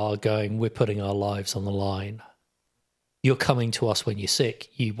are going, we're putting our lives on the line. You're coming to us when you're sick.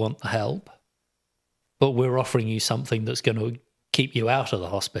 You want the help, but we're offering you something that's going to keep you out of the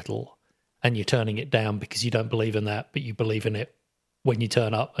hospital, and you're turning it down because you don't believe in that, but you believe in it when you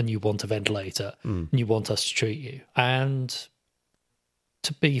turn up and you want a ventilator and you want us to treat you. And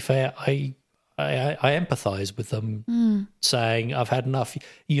to be fair, I empathise with them saying, I've had enough.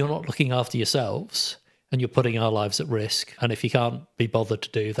 You're not looking after yourselves and you're putting our lives at risk. And if you can't be bothered to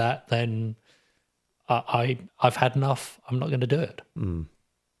do that, then I've had enough. I'm not going to do it. And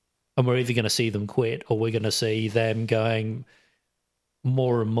we're either going to see them quit or we're going to see them going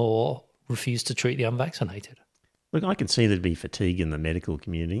more and more refuse to treat the unvaccinated. Look, I can see there'd be fatigue in the medical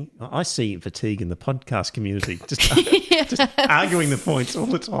community. I see fatigue in the podcast community, just arguing the points all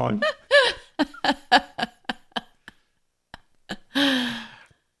the time.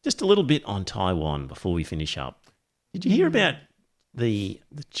 Just a little bit on Taiwan before we finish up. Did you hear about the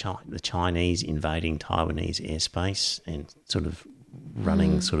Chinese invading Taiwanese airspace and sort of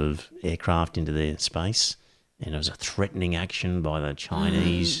running sort of aircraft into their space? And it was a threatening action by the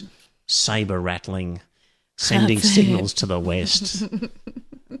Chinese, saber rattling, sending signals to the West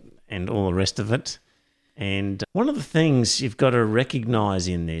and all the rest of it. And one of the things you've got to recognise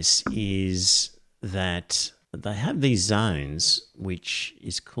in this is that they have these zones which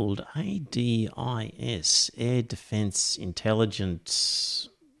is called ADIS, Air Defence Intelligence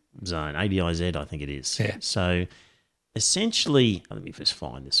Zone, ADIZ I think it is. Yeah. So essentially, let me just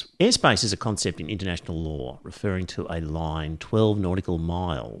find this. Airspace is a concept in international law referring to a line 12 nautical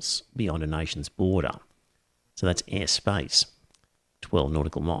miles beyond a nation's border. So that's airspace, 12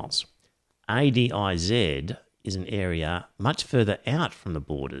 nautical miles. ADIZ is an area much further out from the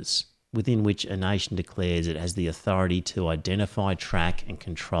borders within which a nation declares it has the authority to identify, track and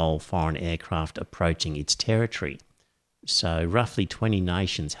control foreign aircraft approaching its territory. So roughly 20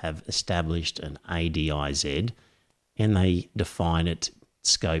 nations have established an ADIZ and they define its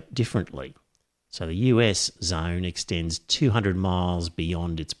scope differently. So the US zone extends 200 miles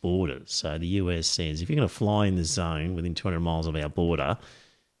beyond its borders. So the US says, if you're going to fly in this zone within 200 miles of our border,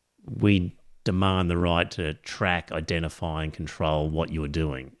 we demand the right to track, identify and control what you're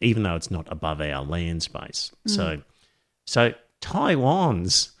doing, even though it's not above our land space. So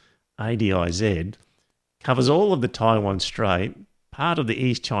Taiwan's ADIZ covers all of the Taiwan Strait, part of the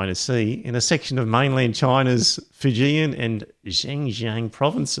East China Sea, and a section of mainland China's Fujian and Xinjiang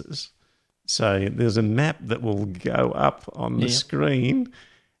provinces. So there's a map that will go up on the screen.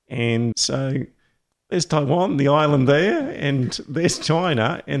 And so there's Taiwan, the island there, and there's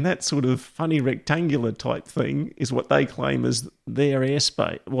China. And that sort of funny rectangular type thing is what they claim as their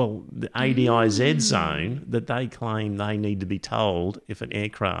airspace. Well, the ADIZ zone that they claim they need to be told if an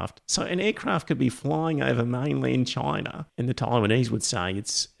aircraft. So an aircraft could be flying over mainland China and the Taiwanese would say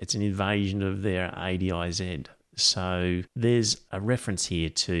it's an invasion of their ADIZ. So there's a reference here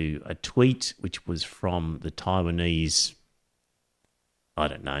to a tweet which was from the Taiwanese, I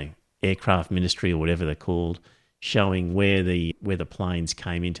don't know, aircraft ministry or whatever they're called, showing where the planes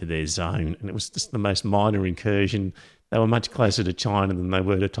came into their zone. And it was just the most minor incursion. They were much closer to China than they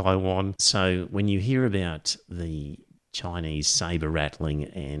were to Taiwan. So when you hear about the Chinese saber rattling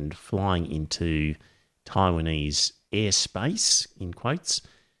and flying into Taiwanese airspace, in quotes,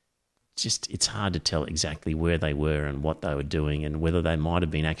 it's hard to tell exactly where they were and what they were doing and whether they might have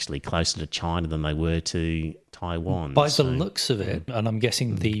been actually closer to China than they were to Taiwan. By the looks of it, and I'm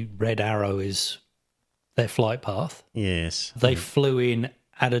guessing the red arrow is their flight path. Yes. They flew in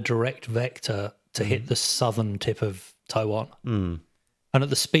at a direct vector to hit the southern tip of Taiwan. And at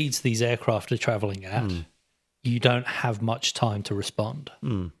the speeds these aircraft are travelling at, you don't have much time to respond,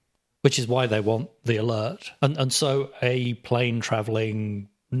 which is why they want the alert. And so a plane travelling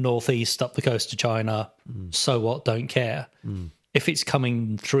northeast up the coast of China, so what, don't care. If it's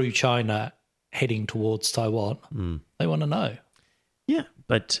coming through China heading towards Taiwan. They want to know. Yeah,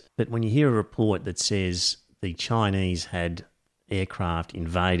 but when you hear a report that says the Chinese had aircraft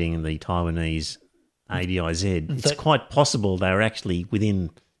invading the Taiwanese ADIZ, it's quite possible they were actually within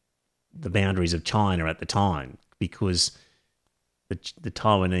the boundaries of China at the time, because the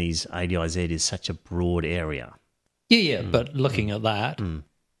Taiwanese ADIZ is such a broad area. Yeah, but looking at that,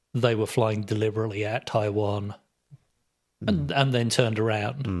 they were flying deliberately at Taiwan and then turned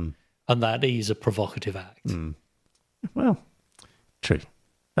around, and that is a provocative act. Well, true.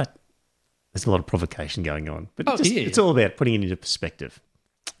 But there's a lot of provocation going on. But yeah. It's all about putting it into perspective.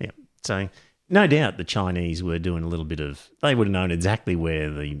 Yeah. So no doubt the Chinese were doing a little bit of... They would have known exactly where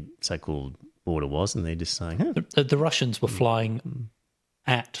the so-called border was, and they're just saying... Huh. The Russians were flying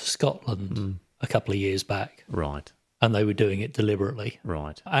at Scotland a couple of years back. Right. And they were doing it deliberately.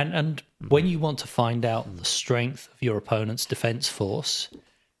 Right. And when you want to find out the strength of your opponent's defence force,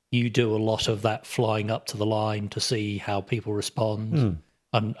 you do a lot of that flying up to the line to see how people respond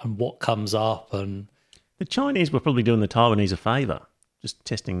and what comes up. And the Chinese were probably doing the Taiwanese a favour, just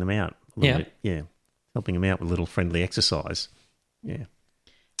testing them out a little bit. Yeah. Helping them out with a little friendly exercise. Yeah.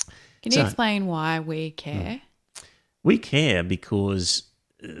 Can you explain why we care? We care because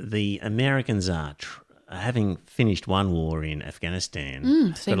the Americans are... having finished one war in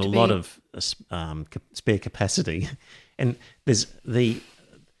Afghanistan, got a lot of spare capacity, and there's the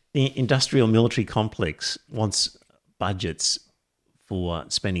industrial military complex wants budgets for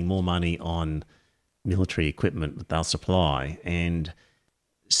spending more money on military equipment that they'll supply, and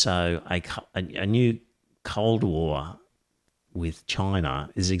so a new Cold War with China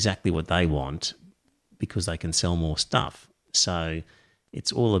is exactly what they want because they can sell more stuff. So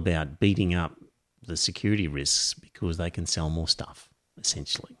it's all about beating up the security risks because they can sell more stuff,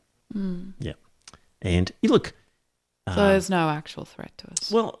 essentially. Yeah. And you look... So there's no actual threat to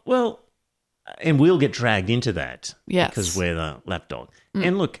us. Well, and we'll get dragged into that because we're the lapdog.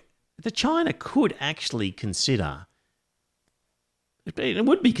 And look, the China could actually consider... It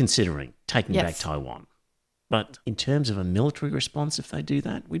would be considering taking back Taiwan. But in terms of a military response, if they do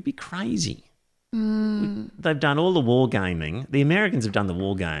that, we'd be crazy. They've done all the war gaming. The Americans have done the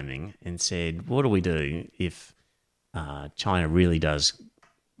war gaming and said, what do we do if China really does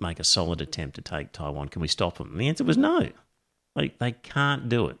make a solid attempt to take Taiwan? Can we stop them? And the answer was no. Like, they can't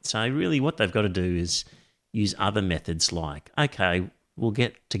do it. So really what they've got to do is use other methods like, okay, we'll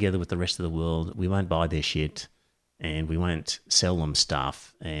get together with the rest of the world. We won't buy their shit and we won't sell them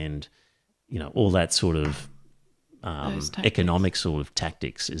stuff and, all that sort of economic sort of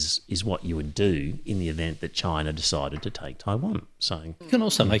tactics is what you would do in the event that China decided to take Taiwan. So you can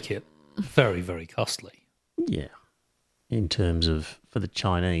also make it very, very costly. Yeah, in terms of for the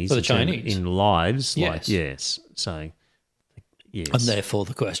Chinese, in lives, yes. So yes, and therefore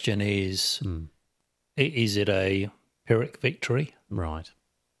the question is it a Pyrrhic victory? Right.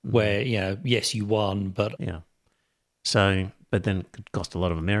 Where yes, you won, but so. But then it could cost a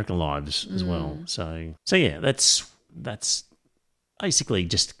lot of American lives as well. So yeah, that's basically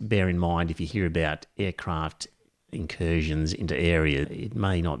just bear in mind if you hear about aircraft incursions into area, it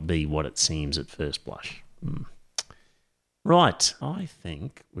may not be what it seems at first blush. Right, I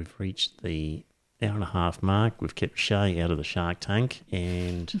think we've reached the hour and a half mark. We've kept Shay out of the Shark Tank,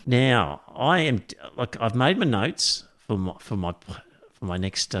 and now I've made my notes for my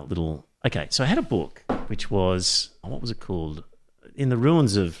next little. Okay, so I had a book which was, what was it called? In the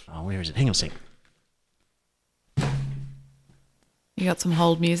Ruins of... Oh, where is it? Hang on a sec. You got some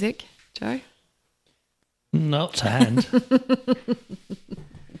hold music, Joe? Not to hand.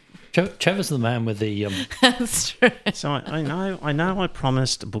 Trevor's the man with the... That's true. So I know I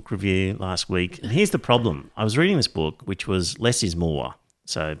promised a book review last week, and here's the problem. I was reading this book, which was Less is More,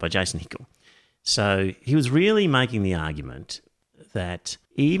 so by Jason Hickel. So he was really making the argument that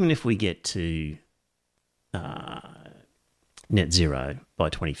even if we get to net zero by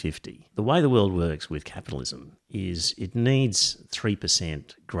 2050, the way the world works with capitalism is it needs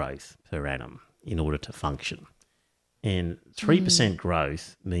 3% growth per annum in order to function. And 3%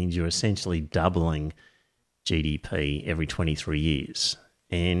 growth means you're essentially doubling GDP every 23 years.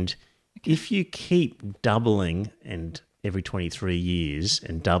 And if you keep doubling and every 23 years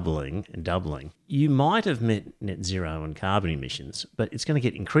and doubling, you might have met net zero on carbon emissions, but it's going to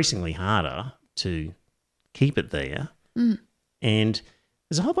get increasingly harder to keep it there. And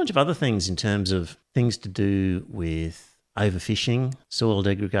there's a whole bunch of other things in terms of things to do with overfishing, soil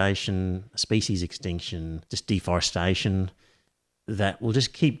degradation, species extinction, just deforestation that will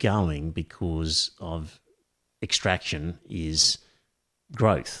just keep going because of extraction is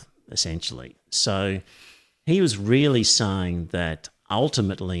growth, essentially. So he was really saying that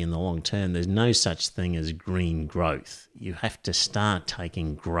ultimately, in the long term, there's no such thing as green growth. You have to start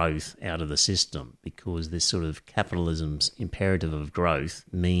taking growth out of the system, because this sort of capitalism's imperative of growth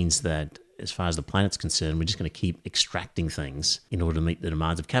means that, as far as the planet's concerned, we're just going to keep extracting things in order to meet the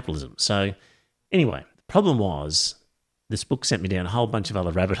demands of capitalism. So anyway, the problem was this book sent me down a whole bunch of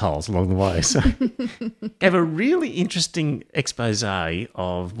other rabbit holes along the way. So gave a really interesting expose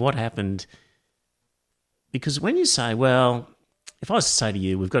of what happened. Because when you say, well, if I was to say to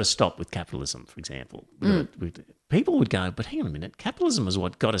you, we've got to stop with capitalism, for example, people would go, but hang on a minute, capitalism is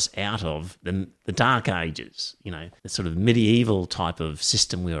what got us out of the dark ages, the sort of medieval type of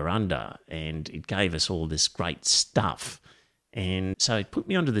system we were under, and it gave us all this great stuff. And so it put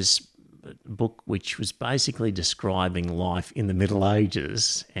me onto this book, which was basically describing life in the Middle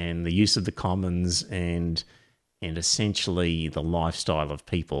Ages and the use of the commons and essentially the lifestyle of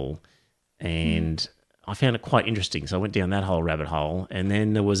people. And I found it quite interesting. So I went down that whole rabbit hole. And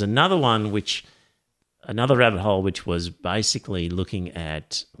then there was another rabbit hole, which was basically looking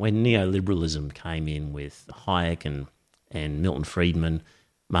at when neoliberalism came in with Hayek and Milton Friedman,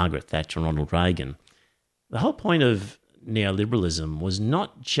 Margaret Thatcher, and Ronald Reagan. The whole point of neoliberalism was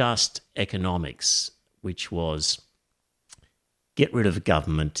not just economics, which was get rid of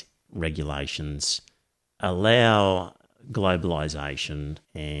government regulations, allow globalization,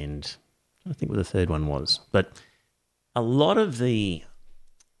 and I think what the third one was. But a lot of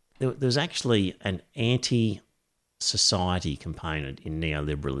there's actually an anti-society component in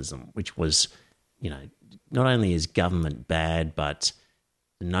neoliberalism, which was, not only is government bad, but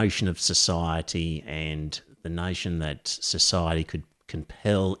the notion of society and the notion that society could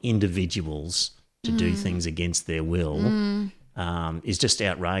compel individuals to do things against their will is just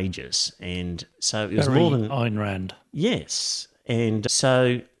outrageous. And so it was Very more than Ayn Rand. Yes. And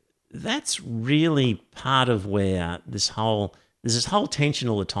so that's really part of where there's this whole tension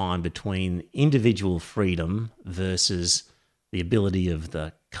all the time between individual freedom versus the ability of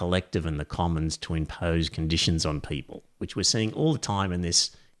the collective and the commons to impose conditions on people, which we're seeing all the time in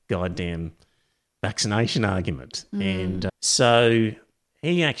this goddamn vaccination argument. And so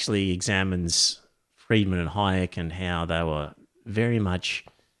he actually examines Friedman and Hayek and how they were very much,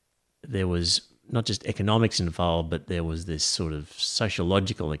 there was not just economics involved, but there was this sort of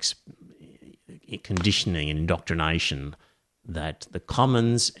sociological conditioning and indoctrination that the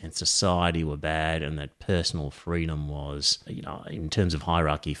commons and society were bad and that personal freedom was, in terms of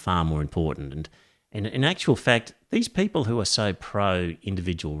hierarchy, far more important. And in actual fact, these people who are so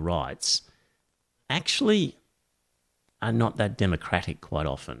pro-individual rights actually are not that democratic quite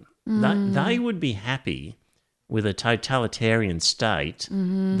often. They would be happy with a totalitarian state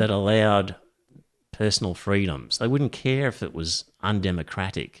that allowed personal freedoms. They wouldn't care if it was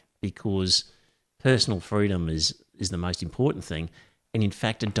undemocratic, because personal freedom is the most important thing. And in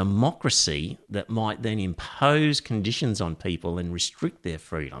fact, a democracy that might then impose conditions on people and restrict their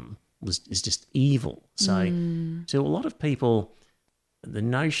freedom is just evil. So a lot of people, the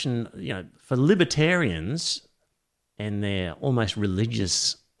notion, for libertarians and their almost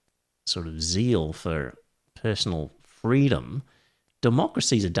religious sort of zeal for personal freedom,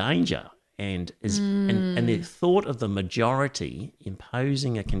 democracy is a danger. And the thought of the majority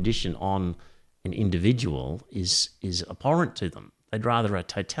imposing a condition on an individual is abhorrent to them. They'd rather a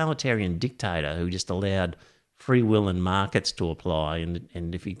totalitarian dictator who just allowed free will and markets to apply,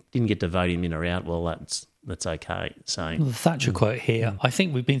 and if he didn't get to vote him in or out, well, that's okay. So the Thatcher quote here, I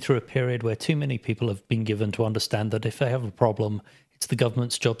think we've been through a period where too many people have been given to understand that if they have a problem, it's the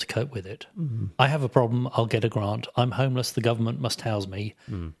government's job to cope with it. I have a problem, I'll get a grant. I'm homeless, the government must house me.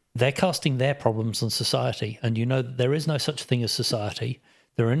 They're casting their problems on society, and that there is no such thing as society.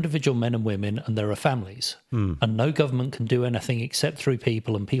 There are individual men and women, and there are families. And no government can do anything except through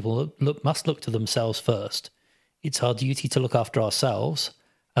people, and people must look to themselves first. It's our duty to look after ourselves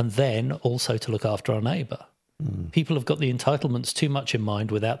and then also to look after our neighbour. People have got the entitlements too much in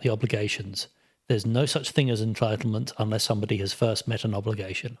mind without the obligations. There's no such thing as entitlement unless somebody has first met an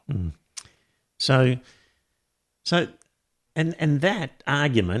obligation. So that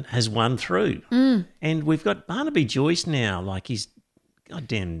argument has won through. And we've got Barnaby Joyce now, like he's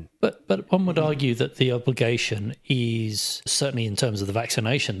goddamn. But one would argue that the obligation is, certainly in terms of the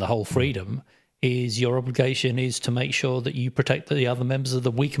vaccination, the whole freedom, is your obligation is to make sure that you protect the other members of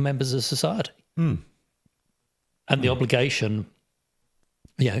the weaker members of society. And the obligation,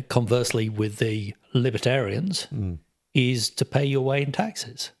 conversely with the libertarians, is to pay your way in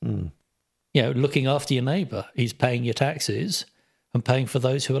taxes. Looking after your neighbour is paying your taxes and paying for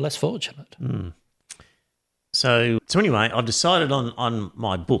those who are less fortunate. So anyway, I've decided on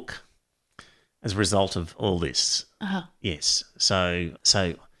my book. as a result of all this. Uh-huh. Yes. So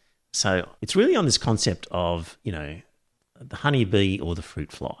it's really on this concept of, the honeybee or the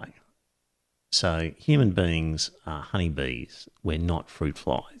fruit fly. So human beings are honeybees. We're not fruit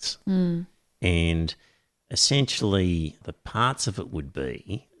flies. And essentially the parts of it would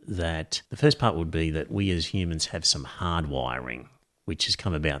be that the first part would be that we as humans have some hardwiring, which has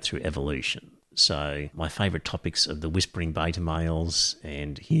come about through evolution. So my favourite topics of the whispering beta males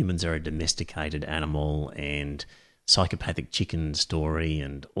and humans are a domesticated animal and psychopathic chicken story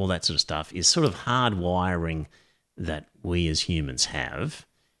and all that sort of stuff is sort of hardwiring that we as humans have.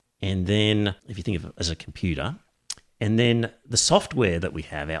 And then if you think of it as a computer, and then the software that we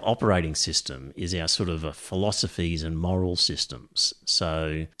have, our operating system, is our sort of philosophies and moral systems.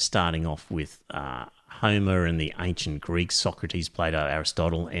 So starting off with Homer and the ancient Greeks, Socrates, Plato,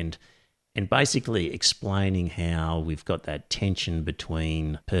 Aristotle, and basically explaining how we've got that tension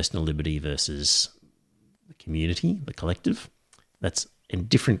between personal liberty versus the community, the collective. That's at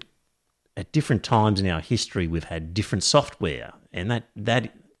different times in our history we've had different software, and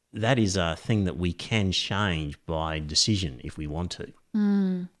that is a thing that we can change by decision if we want to.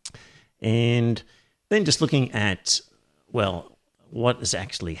 And then just looking at, well, what has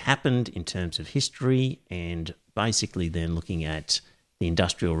actually happened in terms of history, and basically then looking at the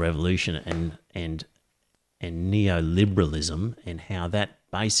Industrial Revolution and neoliberalism and how that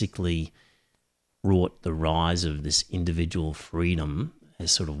basically wrought the rise of this individual freedom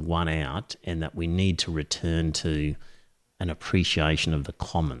has sort of won out, and that we need to return to an appreciation of the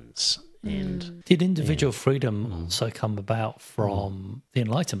commons. And did individual freedom also come about from the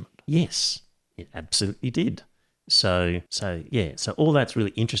Enlightenment? Yes, it absolutely did. So all that's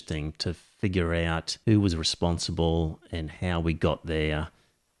really interesting to figure out who was responsible and how we got there,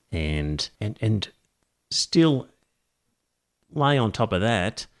 and still lay on top of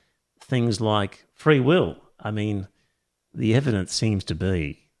that things like free will. I mean, the evidence seems to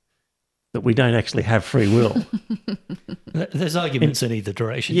be that we don't actually have free will. There's arguments in either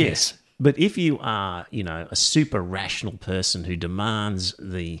direction. Yes. But if you are, a super rational person who demands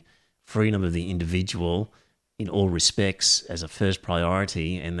the freedom of the individual in all respects as a first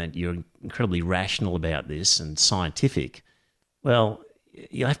priority, and that you're incredibly rational about this and scientific, well,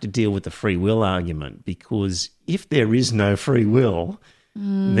 you have to deal with the free will argument, because if there is no free will,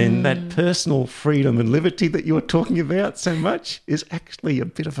 then that personal freedom and liberty that you're talking about so much is actually a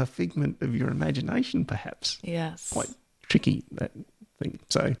bit of a figment of your imagination, perhaps. Yes. Quite tricky, that thing.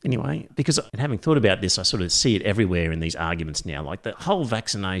 So anyway, because having thought about this, I sort of see it everywhere in these arguments now. Like the whole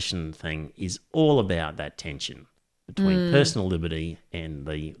vaccination thing is all about that tension between personal liberty and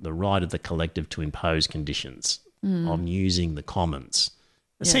the right of the collective to impose conditions on using the commons.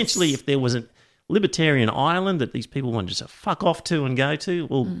 Essentially, if there was a libertarian island that these people want to just fuck off to and go to,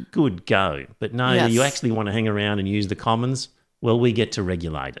 well, good, go. But no, you actually want to hang around and use the commons, well, we get to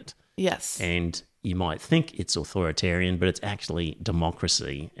regulate it. Yes. And you might think it's authoritarian, but it's actually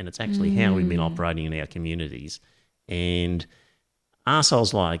democracy, and it's actually how we've been operating in our communities. And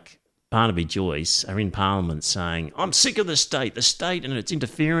arseholes like Barnaby Joyce are in Parliament saying, I'm sick of the state and its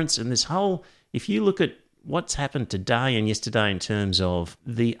interference, and this whole, if you look at what's happened today and yesterday in terms of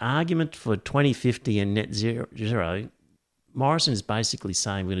the argument for 2050 and net zero, Morrison is basically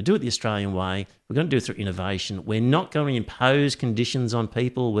saying we're going to do it the Australian way, we're going to do it through innovation, we're not going to impose conditions on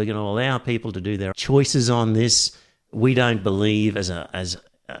people, we're going to allow people to do their choices on this. We don't believe as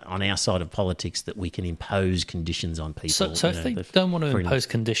on our side of politics that we can impose conditions on people. So if they don't want to impose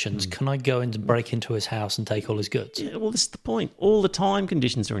conditions, can I go in and break into his house and take all his goods? Yeah, well, this is the point. All the time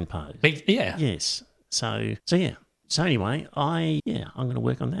conditions are imposed. Yeah. Yes. So yeah. So anyway, I'm going to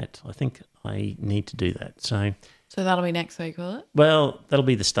work on that. I think I need to do that. So that'll be next week, will it? Well, that'll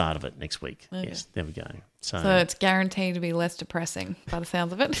be the start of it next week. Okay. Yes, there we go. So it's guaranteed to be less depressing by the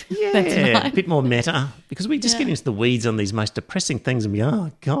sounds of it. Yeah, a bit more meta, because we just get into the weeds on these most depressing things and be,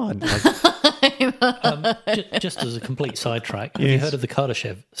 oh, God. Just as a complete sidetrack, have you heard of the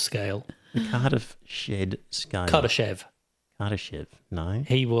Kardashev scale? The Kardashev scale. Kardashev, no.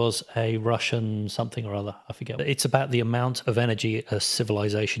 He was a Russian something or other, I forget. It's about the amount of energy a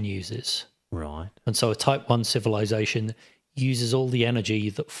civilization uses. Right. And so a type 1 civilization uses all the energy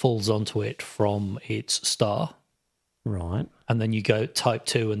that falls onto it from its star. Right. And then you go type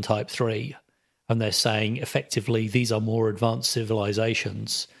 2 and type 3, and they're saying effectively these are more advanced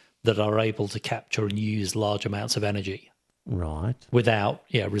civilizations that are able to capture and use large amounts of energy. Right. Without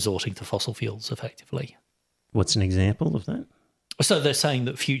resorting to fossil fuels effectively. What's an example of that? So they're saying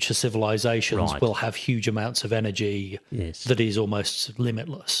that future civilizations will have huge amounts of energy that is almost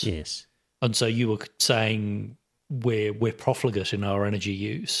limitless. Yes. And so you were saying we're profligate in our energy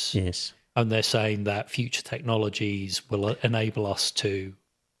use. Yes. And they're saying that future technologies will enable us to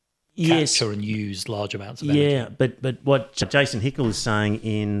Yes. capture and use large amounts of energy. Yeah, but what Jason Hickel is saying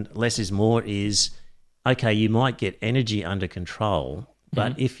in Less is More is, okay, you might get energy under control,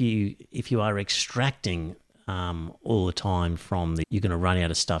 but if you are extracting all the time you're going to run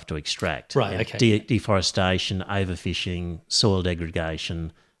out of stuff to extract. Right, And okay. Deforestation, overfishing, soil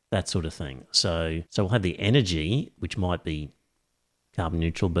degradation, that sort of thing. So we'll have the energy, which might be carbon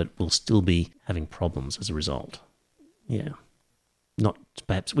neutral, but we'll still be having problems as a result. Yeah. Not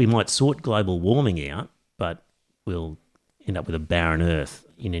perhaps we might sort global warming out, but we'll end up with a barren Earth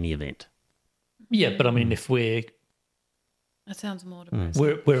in any event. Yeah, but I mean, if That sounds more depressing.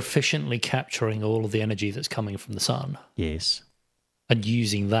 we're efficiently capturing all of the energy that's coming from the sun Yes. and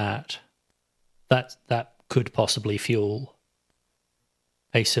using that could possibly fuel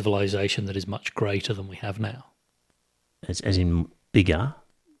a civilization that is much greater than we have now. As in bigger.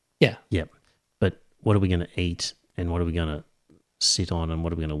 Yeah. Yep. But what are we going to eat, and what are we going to sit on, and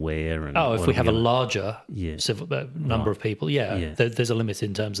what are we going to wear? And If we have a larger number of people, Yeah. there's a limit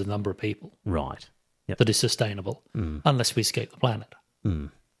in terms of the number of people Right. Yep. that is sustainable, unless we escape the planet,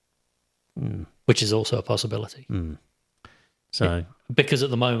 which is also a possibility. So, Because at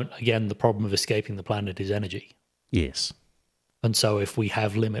the moment, again, the problem of escaping the planet is energy. yes. And so if we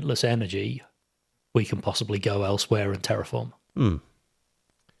have limitless energy, we can possibly go elsewhere and terraform.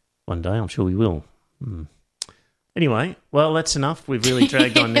 One day, I'm sure we will. Anyway, well, that's enough. We've really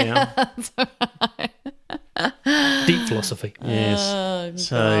dragged on now. Deep philosophy. Yes.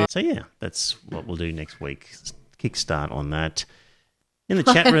 So yeah, that's what we'll do next week. Kickstart on that. In the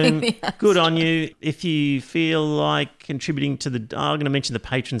chat room, good on you. If you feel like contributing to I'm going to mention the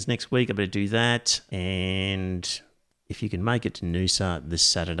patrons next week. I better do that. And if you can make it to Noosa this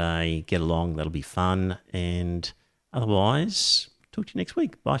Saturday, get along. That'll be fun. And otherwise, talk to you next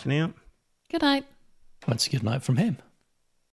week. Bye for now. Good night. That's a good night from him.